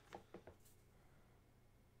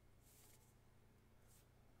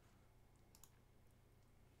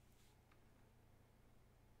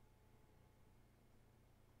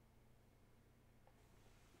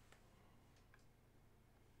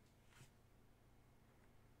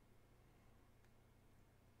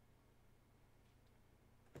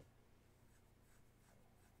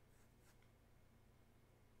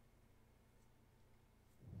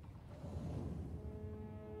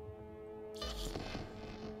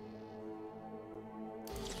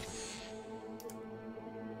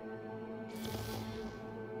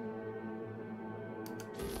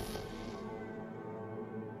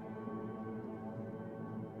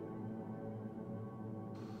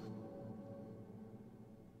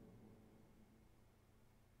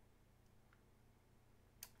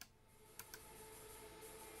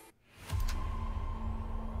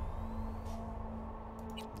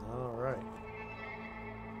 Alright.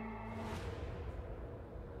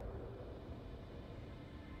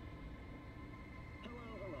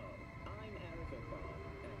 Hello. I'm Eric Iqbal,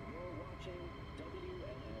 and you're watching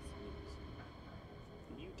WNS News.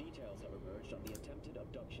 New details have emerged on the attempted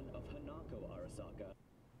abduction of Hanako Arasaka.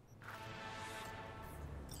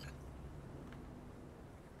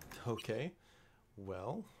 Okay.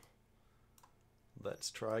 Well,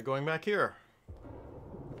 let's try going back here.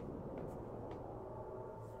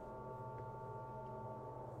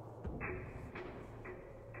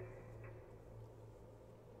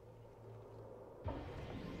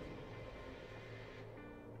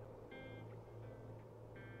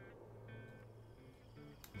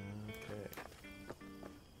 Okay.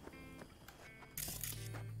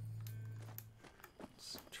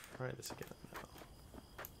 Let's try this again now.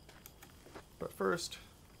 But first,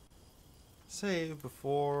 save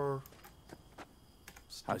before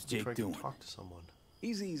How's Jake before I can doing? talk to someone.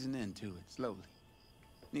 He's easing into it, slowly.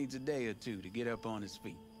 Needs a day or two to get up on his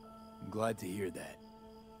feet. I'm glad to hear that.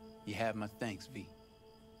 You have my thanks, V.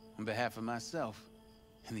 On behalf of myself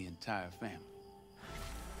and the entire family.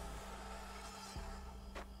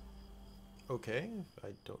 Okay, I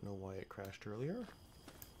don't know why it crashed earlier.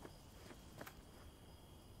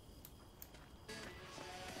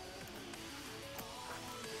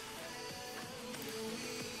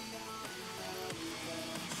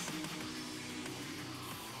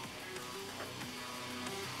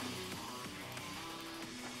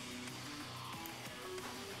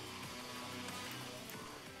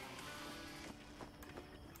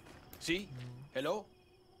 See? Hello?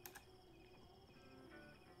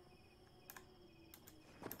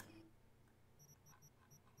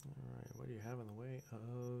 Alright, what do you have in the way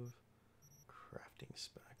of crafting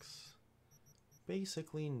specs?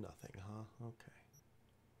 Basically nothing, huh? Okay.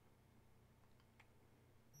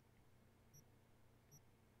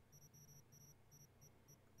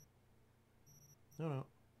 No.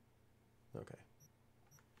 Okay.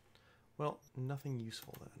 Well, nothing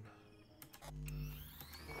useful then.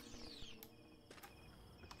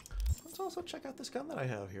 Let's also check out this gun that I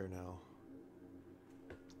have here now.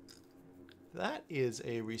 That is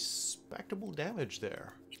a respectable damage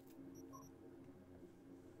there.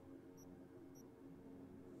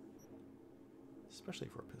 Especially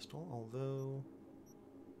for a pistol, although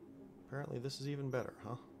apparently this is even better,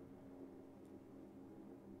 huh?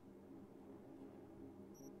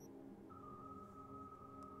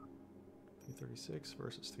 .336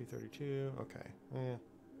 versus .332. Okay.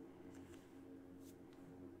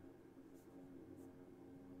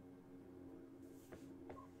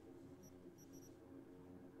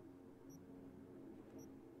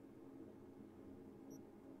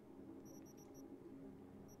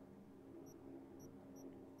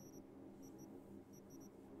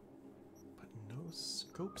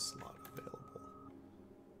 scope slot available.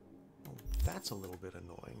 Well, that's a little bit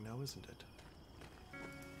annoying now, isn't it?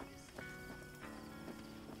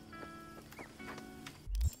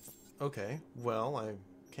 Okay, well, I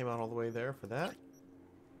came out all the way there for that.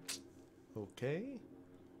 Okay.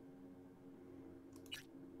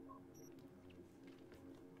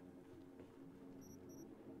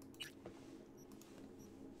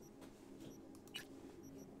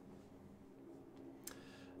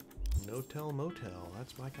 No-tell motel,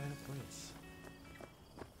 that's my kind of place.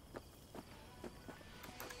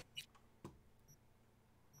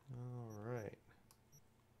 All right.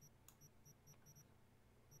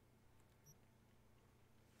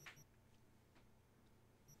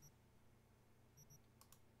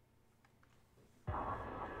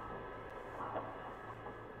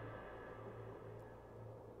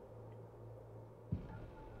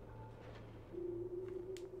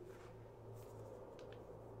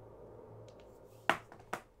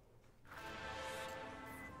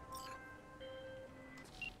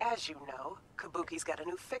 As you know, Kabuki's got a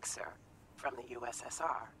new fixer from the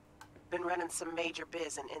USSR. Been running some major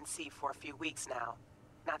biz in NC for a few weeks now.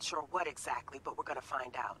 Not sure what exactly, but we're gonna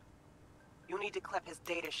find out. You'll need to clip his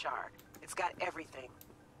data shard. It's got everything.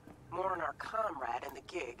 More on our comrade and the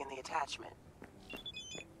gig in the attachment.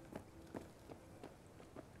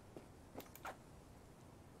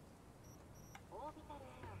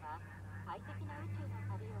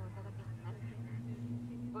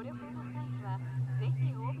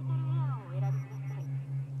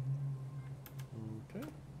 Okay.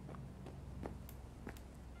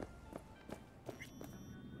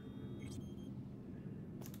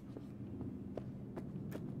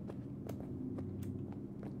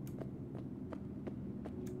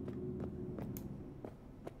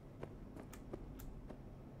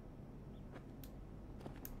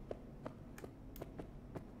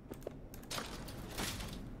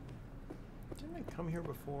 Didn't I come here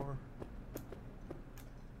before?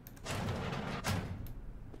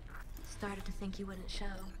 Started to think you wouldn't show.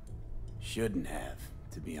 Shouldn't have,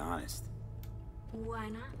 to be honest. Why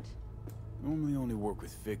not? Normally only work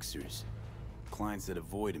with fixers. Clients that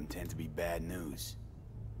avoid him tend to be bad news.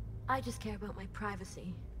 I just care about my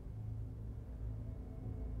privacy.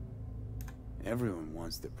 Everyone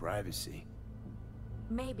wants their privacy.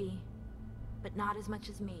 Maybe, but not as much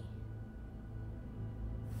as me.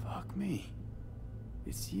 Fuck me.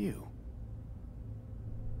 It's you.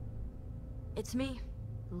 It's me,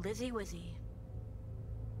 Lizzie Wizzy.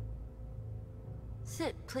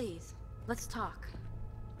 Sit, please. Let's talk.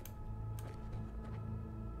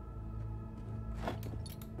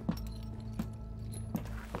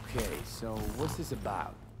 Okay, so what's this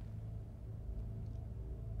about?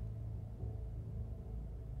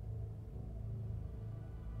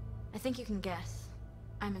 I think you can guess.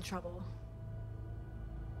 I'm in trouble.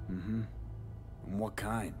 Mm-hmm. And what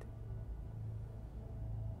kind?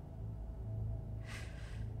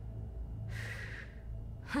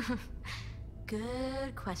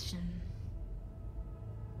 Good question.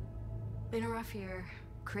 Been a rough year.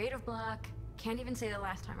 Creative block. Can't even say the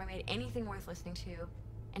last time I made anything worth listening to.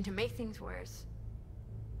 And to make things worse,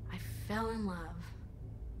 I fell in love.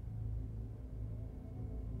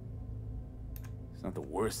 It's not the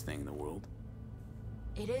worst thing in the world.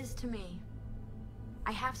 It is to me.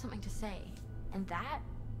 I have something to say, and that,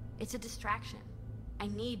 it's a distraction. I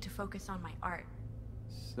need to focus on my art.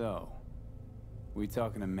 So, we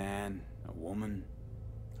talking a man, a woman?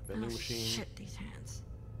 A vending Oh, machine? shit, these hands.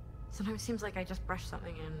 Sometimes it seems like I just brush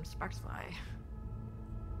something and sparks fly.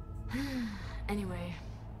 Anyway,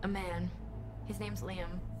 a man. His name's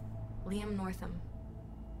Liam. Liam Northam.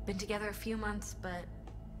 Been together a few months, but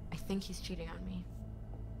I think he's cheating on me.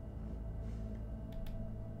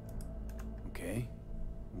 Okay.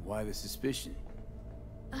 Why the suspicion?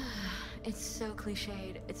 It's so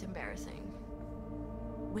cliched, it's embarrassing.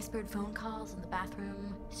 Whispered phone calls in the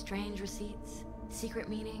bathroom, strange receipts, secret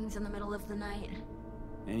meetings in the middle of the night.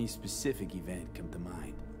 Any specific event come to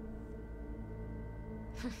mind?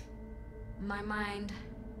 My mind,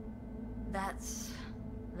 that's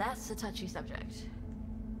a touchy subject.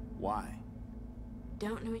 Why?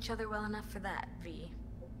 Don't know each other well enough for that, V.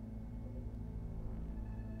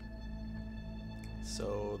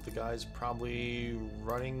 So the guy's probably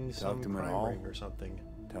running some Talk to him at crime all? ring or something.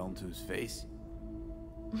 Tell him to his face.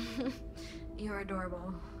 You're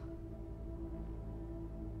adorable.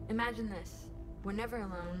 Imagine this. We're never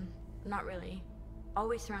alone. Not really.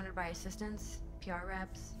 Always surrounded by assistants, PR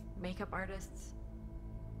reps, makeup artists.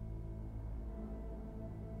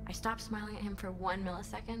 I stop smiling at him for 1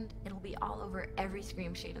 millisecond, it'll be all over every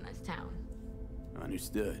scream sheet in this town.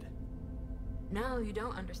 Understood. No, you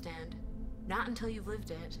don't understand. Not until you've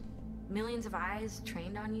lived it. Millions of eyes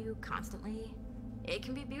trained on you constantly. It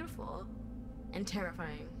can be beautiful and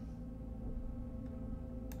terrifying.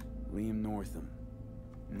 Liam Northam.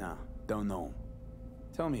 Nah, don't know him.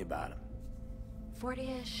 Tell me about him.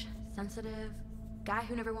 40-ish, sensitive, guy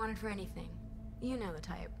who never wanted for anything. You know the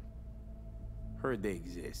type. Heard they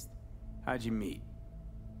exist. How'd you meet?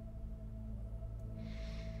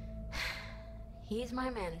 He's my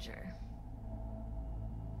manager.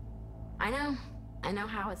 I know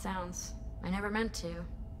how it sounds. I never meant to.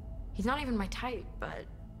 He's not even my type, but...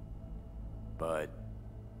 But...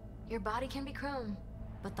 Your body can be chrome,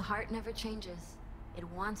 but the heart never changes. It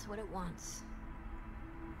wants what it wants.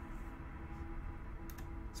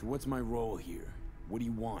 So what's my role here? What do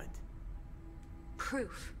you want?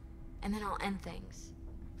 Proof. And then I'll end things.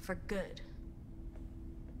 For good.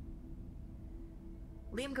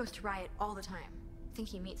 Liam goes to Riot all the time. Think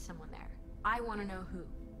he meets someone there. I want to know who.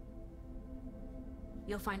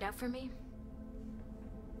 You'll find out for me?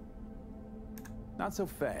 Not so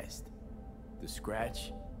fast. The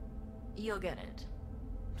scratch? You'll get it.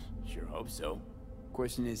 Sure hope so.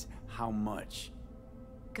 Question is, how much?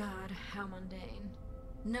 God, how mundane.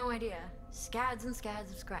 No idea. Scads and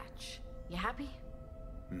scads of scratch. You happy?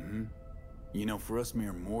 Mm-hmm. You know, for us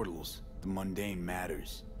mere mortals, the mundane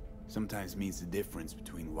matters. Sometimes means the difference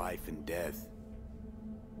between life and death.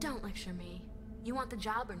 Don't lecture me. You want the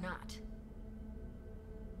job or not?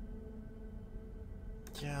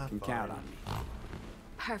 Yeah, can count on me.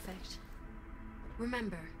 Perfect.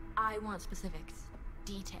 Remember, I want specifics.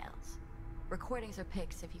 Details. Recordings or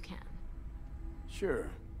pics if you can. Sure.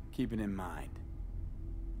 Keep it in mind.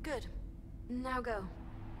 Good. Now go.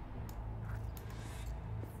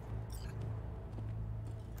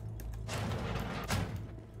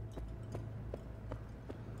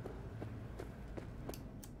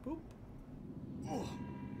 Boop. Oh.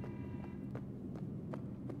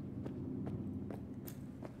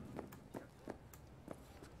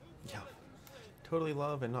 Yeah. Totally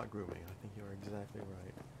love and not grooming. I think you are exactly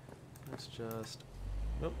right. Let's just...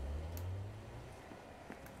 Nope.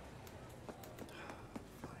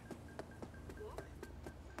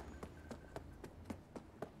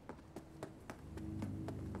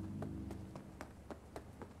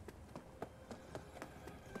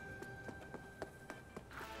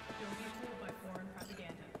 Don't be fooled by foreign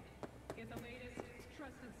propaganda. Get the latest,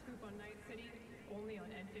 trusted scoop on Night City, only on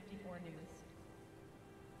N54 News.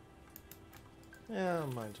 Yeah,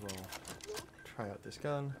 might as well try out this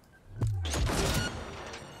gun.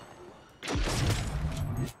 Take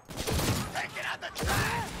it out the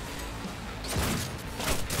trash!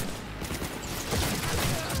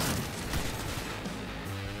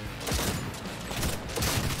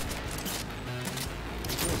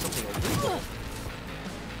 Doing something illegal.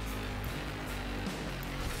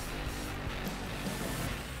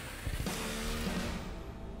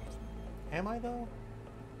 Am I though?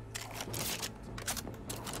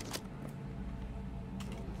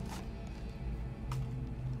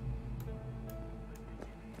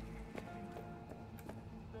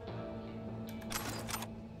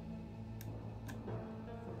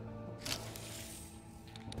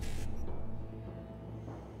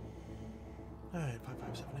 Alright,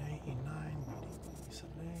 5578 E9, BD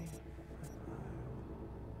 7A,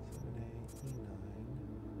 5578 E9.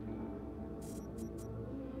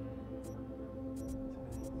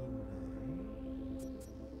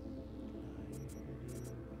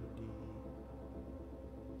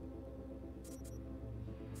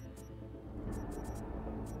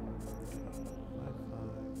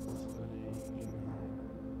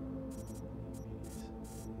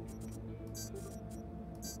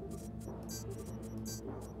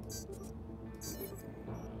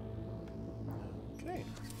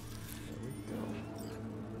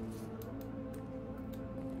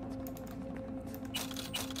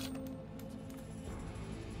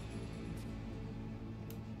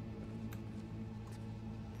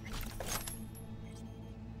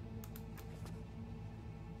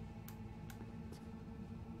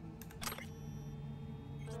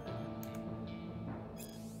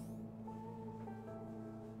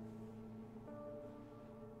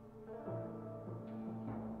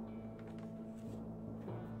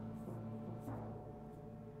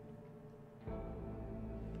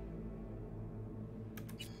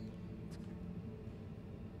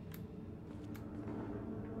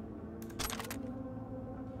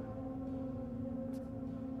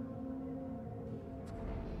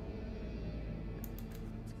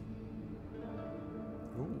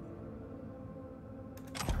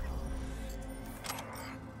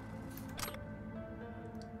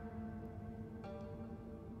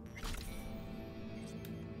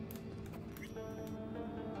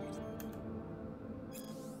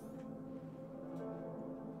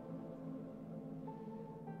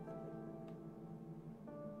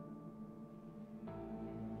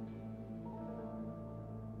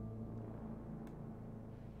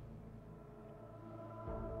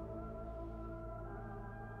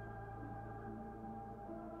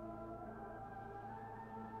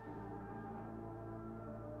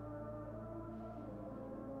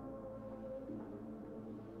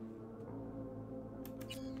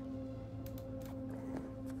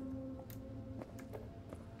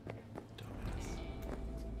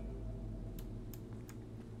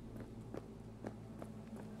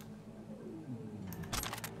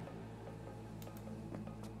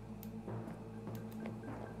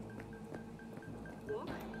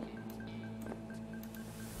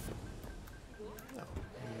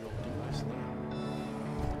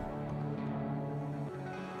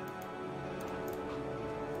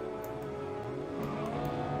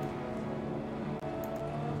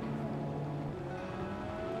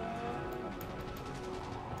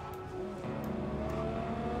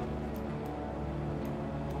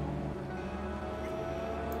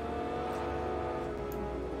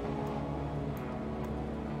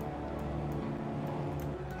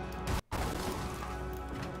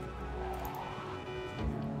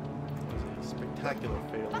 spectacular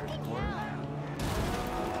failure in the corner.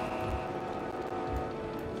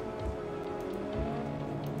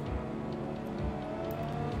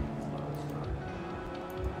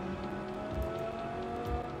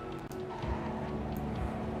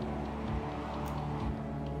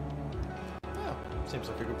 Seems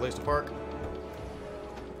like a good place to park.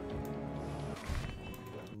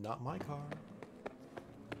 Not my car.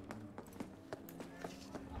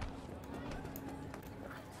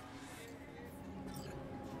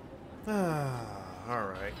 All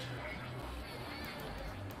right.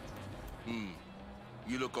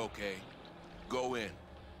 You look okay. Go in.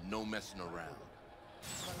 No messing around.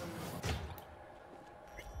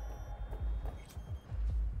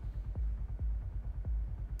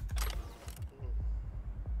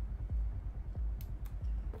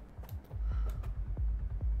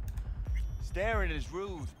 Staring is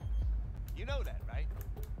rude. You know that, right?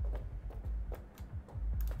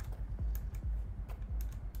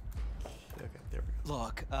 Okay, there we go.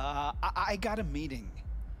 Look, I got a meeting.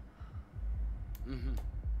 Mm-hmm.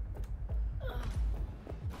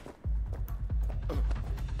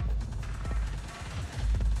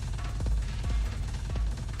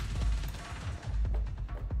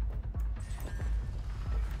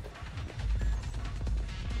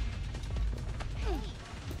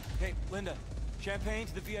 Hey, Linda. Champagne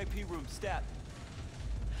to the VIP room, stat.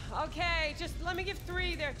 Okay, just let me give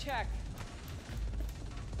 3 their check.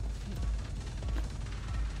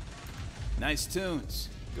 Nice tunes.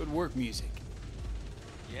 Good work music.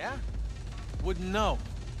 Yeah? Wouldn't know.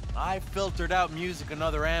 I've filtered out music and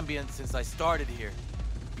other ambience since I started here.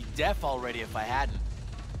 Be deaf already if I hadn't.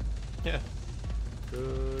 Yeah.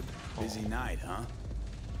 Good call. Busy night, huh?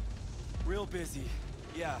 Real busy.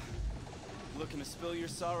 Yeah. Looking to spill your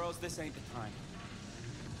sorrows? This ain't the time.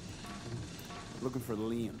 Looking for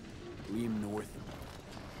Liam. Liam Northam.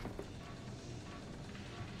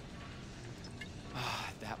 Ah,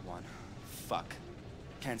 that one. Fuck.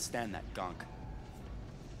 Can't stand that gunk.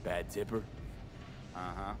 Bad tipper?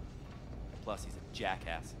 Uh-huh. Plus he's a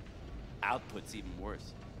jackass. Output's even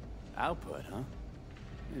worse. Output, huh?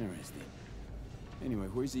 Interesting. Anyway,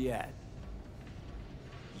 where's he at?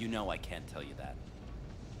 You know I can't tell you that.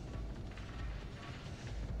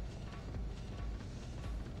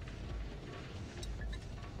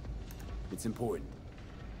 It's important.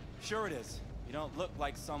 Sure it is. You don't look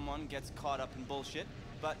like someone gets caught up in bullshit,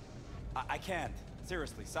 but I can't.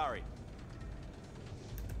 Seriously, sorry.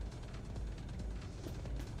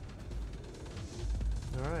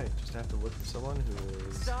 Alright, just have to look for someone who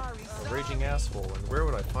is Sorry. a raging asshole. And where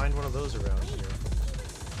would I find one of those around here?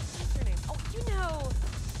 What's your name? Oh, you know.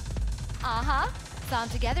 Uh-huh. Saw him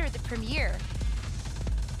together at the premiere.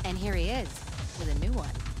 And here he is, with a new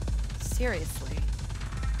one. Seriously.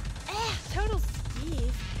 Total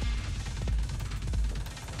Steve.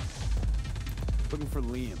 Looking for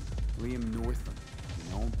Liam. Liam Northam. You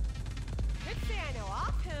know him? Could say I know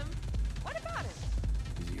of him. What about him?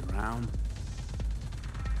 Is he around?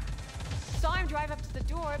 Saw him drive up to the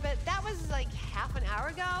door, but that was like half an hour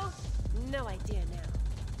ago. No idea now.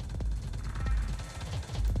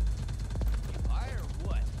 Fire or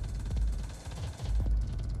what?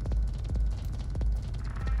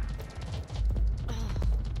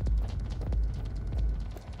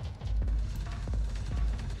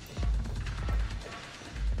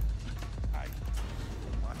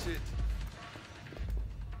 Watch it.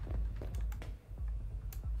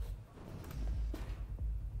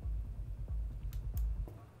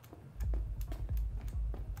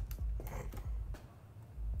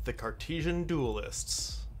 The Cartesian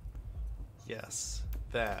Duelists. Yes,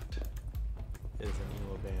 that is an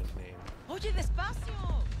emo band name. Oye,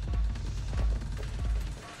 despacio!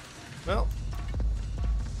 Well,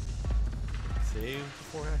 save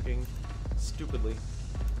before hacking. Stupidly.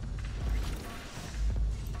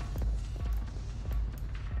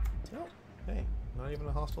 Oh, hey, not even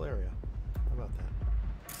a hostile area. How about that?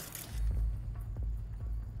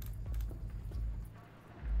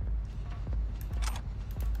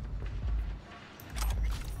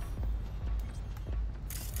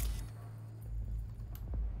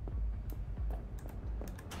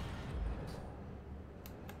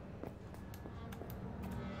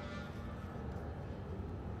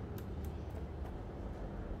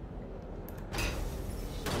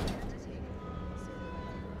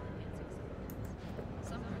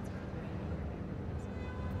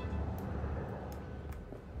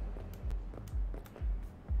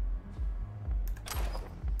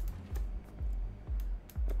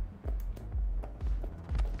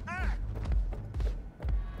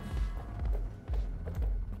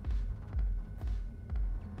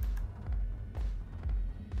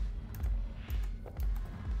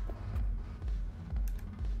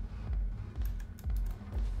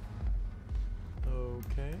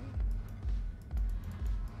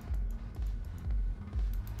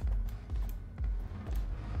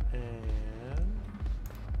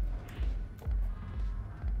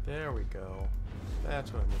 There we go.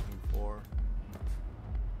 That's what I'm looking for.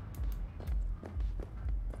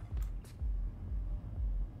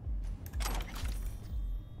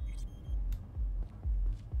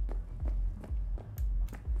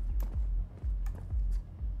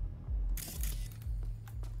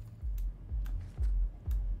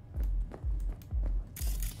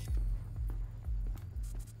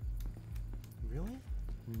 Really?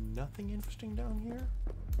 Nothing interesting down here?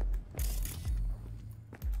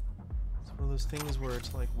 It's one of those things where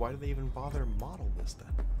it's like, why do they even bother model this then?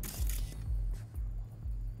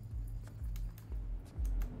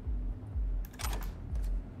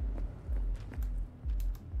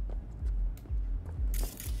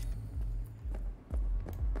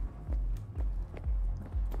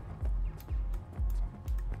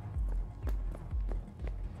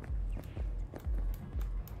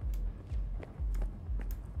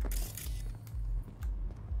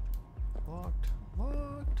 Locked.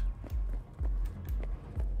 Locked.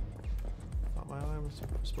 Thought my eye was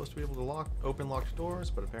supposed to be able to open locked doors,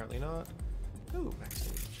 but apparently not. Ooh,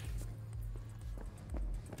 backstage.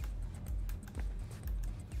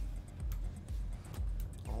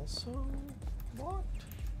 Also locked?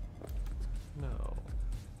 No.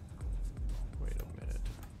 Wait a minute.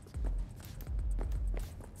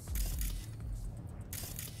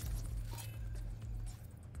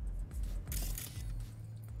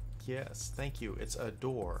 Yes, thank you. It's a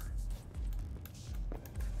door.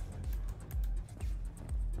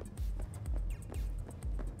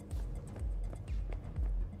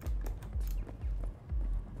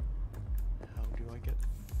 How do I get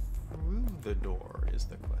through the door is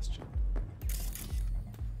the question.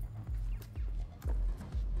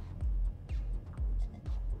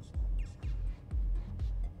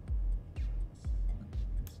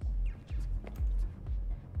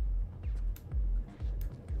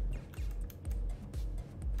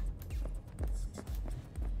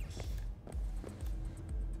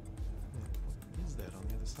 What is that on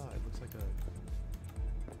the other side? Looks like a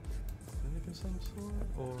clinic of some sort?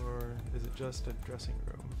 Or is it just a dressing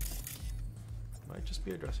room? Might just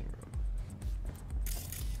be a dressing room.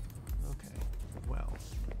 Okay, well.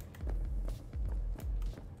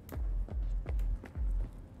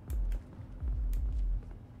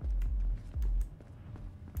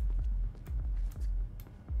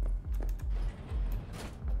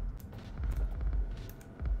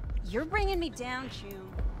 You're bringing me down, June.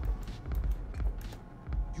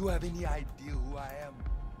 You have any idea who I am?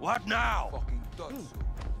 What now? Fucking thought so.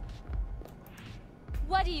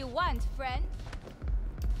 What do you want, friend?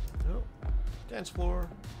 Oh, dance floor.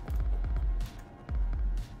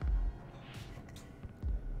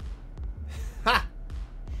 Ha!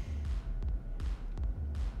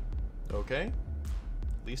 Okay.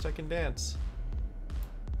 At least I can dance.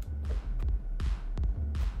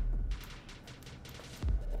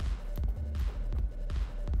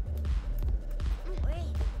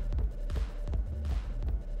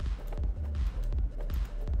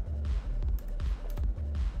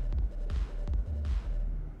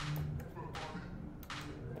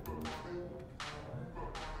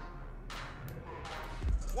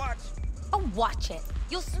 Watch! Oh, watch it.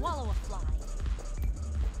 You'll swallow a fly.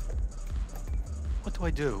 What do I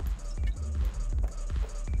do?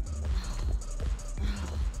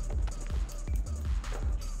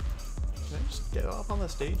 Can I just get off on the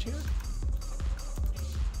stage here?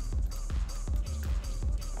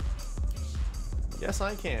 Yes,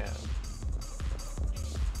 I can.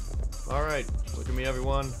 Alright, look at me,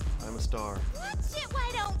 everyone. I'm a star. Watch it,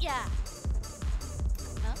 why don't ya?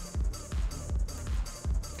 Huh?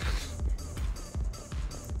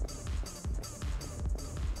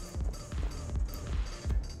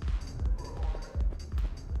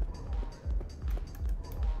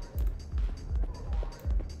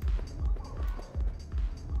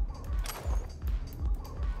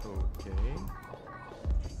 Okay.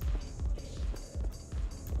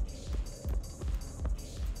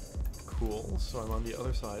 Cool, so I'm on the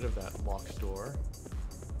other side of that locked door.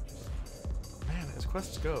 Man, as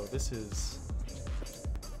quests go, this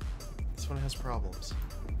one has problems.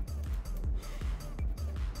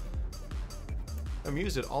 I'm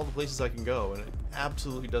used at all the places I can go, and it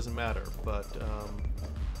absolutely doesn't matter, but,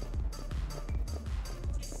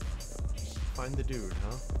 find the dude,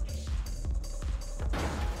 huh?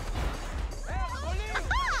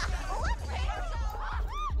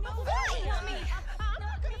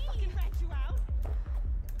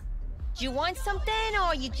 Do you want something,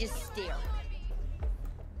 or you just stare?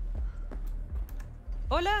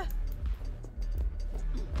 Hola.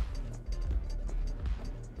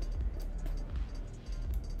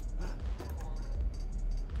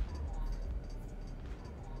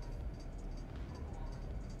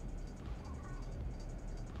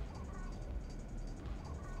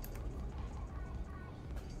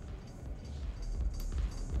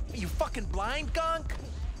 you fucking blind, gunk?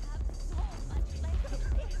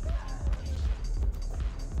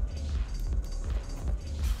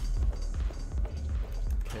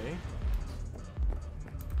 Okay.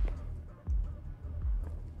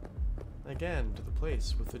 Again, to the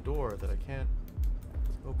place with the door that I can't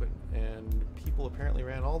open. And people apparently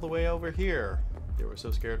ran all the way over here. They were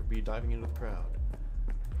so scared of me diving into the crowd.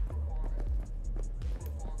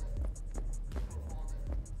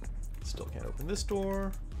 Still can't open this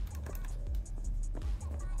door.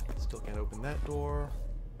 Still can't open that door.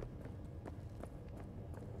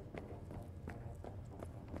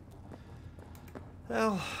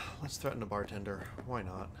 Well, let's threaten a bartender. Why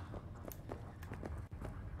not?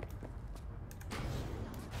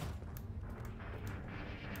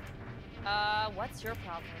 What's your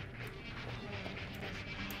problem?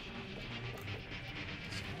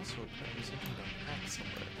 There's also apparently something to hack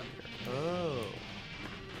somewhere down here. Oh.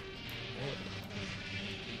 Hey.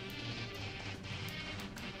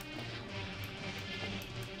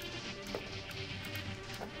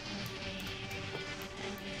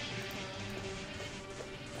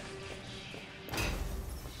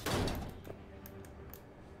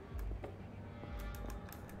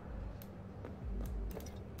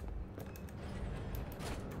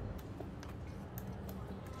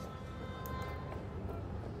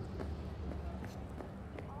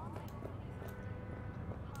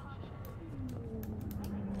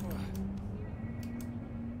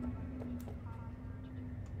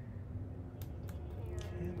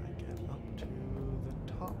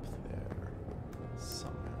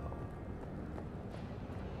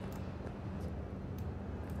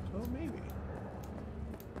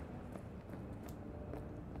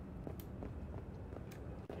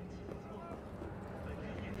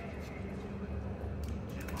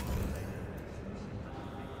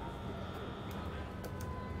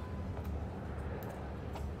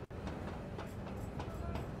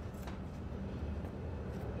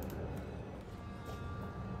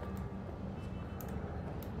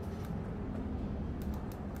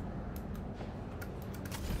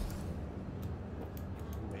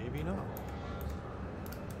 Maybe not.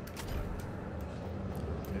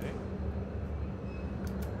 Okay.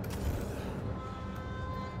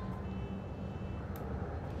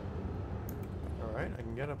 Alright, I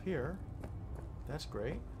can get up here. That's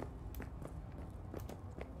great.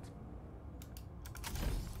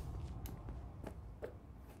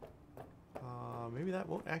 Maybe that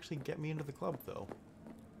won't actually get me into the club, though.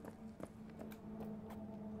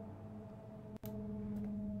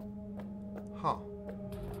 Huh.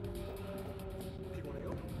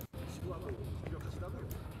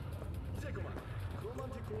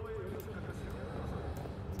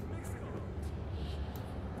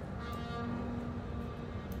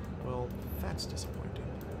 Well, that's disappointing.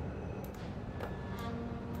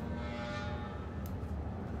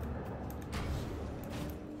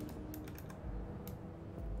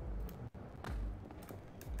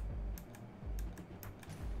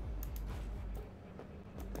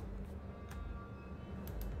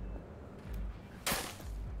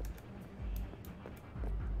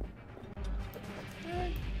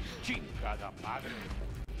 Chingada madre.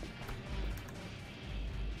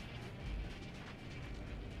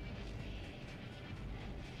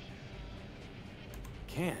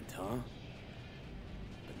 Can't, huh?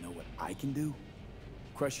 But know what I can do?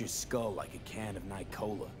 Crush your skull like a can of Night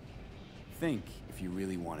Cola. Think if you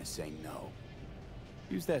really want to say no.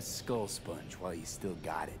 Use that skull sponge while you still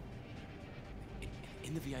got it.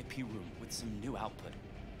 In the VIP room with some new output.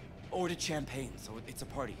 Ordered champagne, so it's a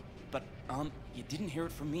party. But, you didn't hear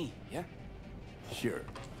it from me, yeah? Sure.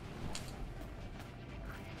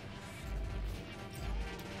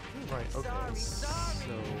 Right, okay, so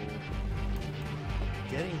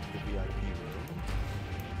getting to the VIP room.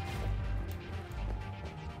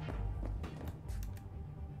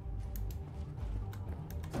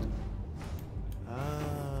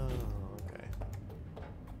 Oh, okay.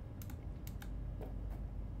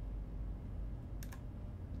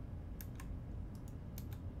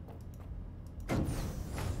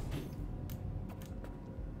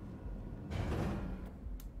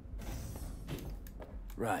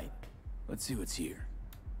 Right. Let's see what's here.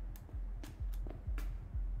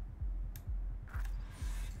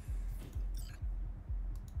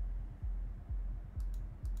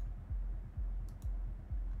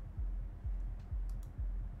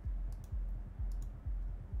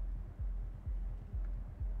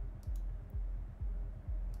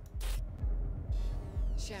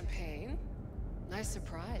 Champagne? Nice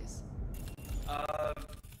surprise.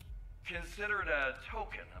 Consider it a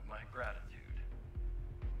token of my gratitude.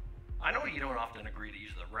 I know you don't often agree to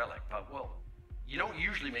use the relic, but, well, You don't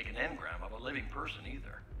usually make an engram of a living person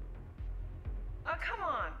either. Oh, come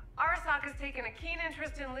on. Arasaka's taken a keen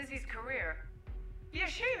interest in Lizzie's career. Be a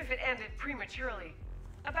shame if it ended prematurely.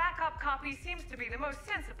 A backup copy seems to be the most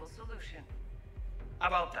sensible solution. How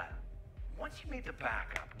about that? Once you made the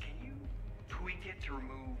backup, can you tweak it to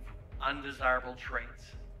remove undesirable traits?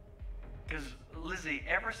 Because Lizzie,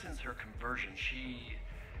 ever since her conversion, she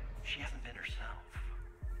hasn't been herself.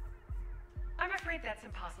 I'm afraid that's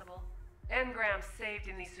impossible. Engrams saved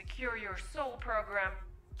in the Secure Your Soul program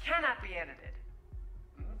cannot be edited.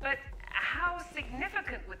 But how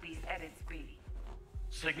significant would these edits be?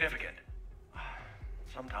 Significant.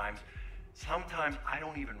 Sometimes I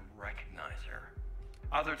don't even recognize her.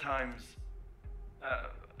 Other times,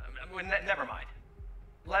 never mind.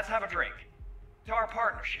 Let's have a drink. To our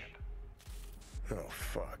partnership. Oh,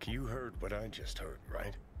 fuck. You heard what I just heard,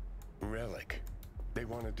 right? Relic. They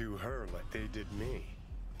want to do her like they did me.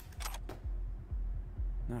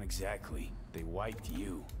 Not exactly. They wiped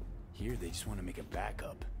you. Here, they just want to make a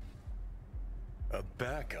backup. A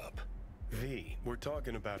backup? V, we're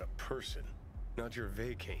talking about a person, not your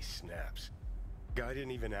vacay snaps. Guy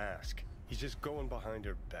didn't even ask. He's just going behind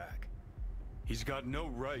her back. He's got no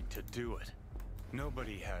right to do it.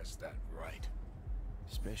 Nobody has that right.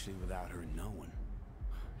 Especially without her knowing.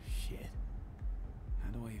 Shit.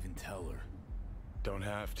 How do I even tell her? Don't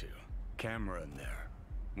have to. Camera in there.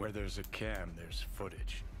 Where there's a cam, there's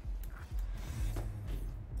footage.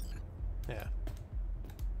 Yeah.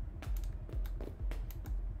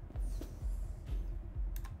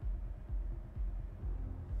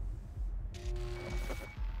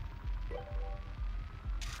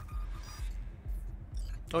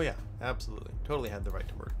 Oh yeah, absolutely. Totally had the right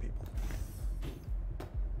to murder people.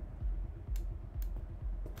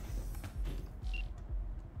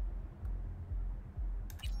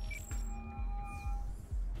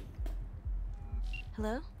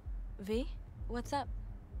 Hello? V? What's up?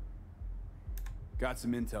 Got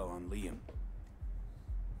some intel on Liam.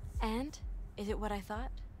 And? Is it what I thought?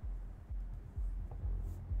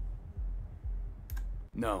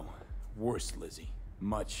 No. Worse, Lizzie.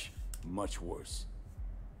 Much, much worse.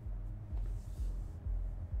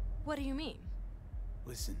 What do you mean?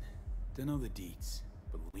 Listen, don't know the deets,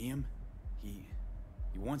 but Liam, he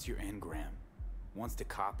wants your engram. Wants to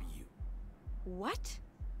copy you. What?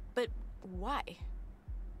 But why?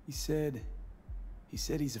 He said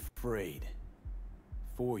he's afraid.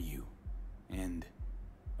 For you. And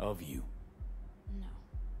of you. No.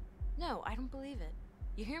 No, I don't believe it.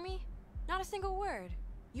 You hear me? Not a single word.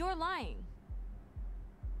 You're lying.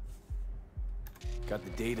 Got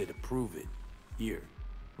the data to prove it. Here,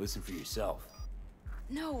 listen for yourself.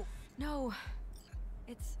 No, no.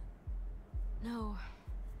 It's... No.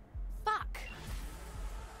 Fuck!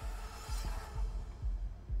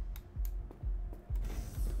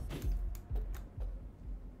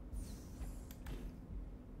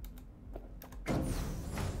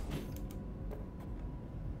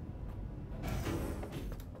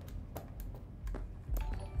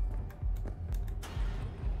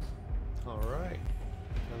 Alright.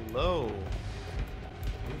 Hello.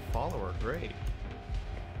 New follower, great.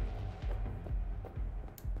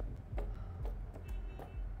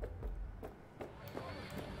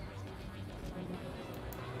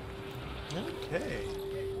 Okay.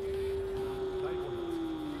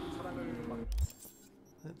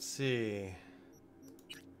 Let's see.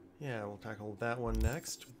 Yeah, we'll tackle that one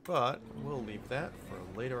next, but we'll leave that for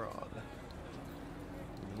later on.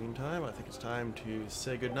 In the meantime, I think it's time to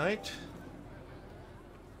say goodnight.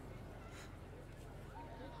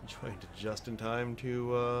 Joined just in time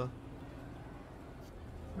to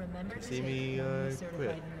see me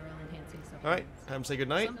quit. Alright, time to say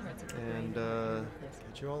goodnight, and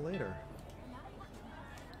catch you all later.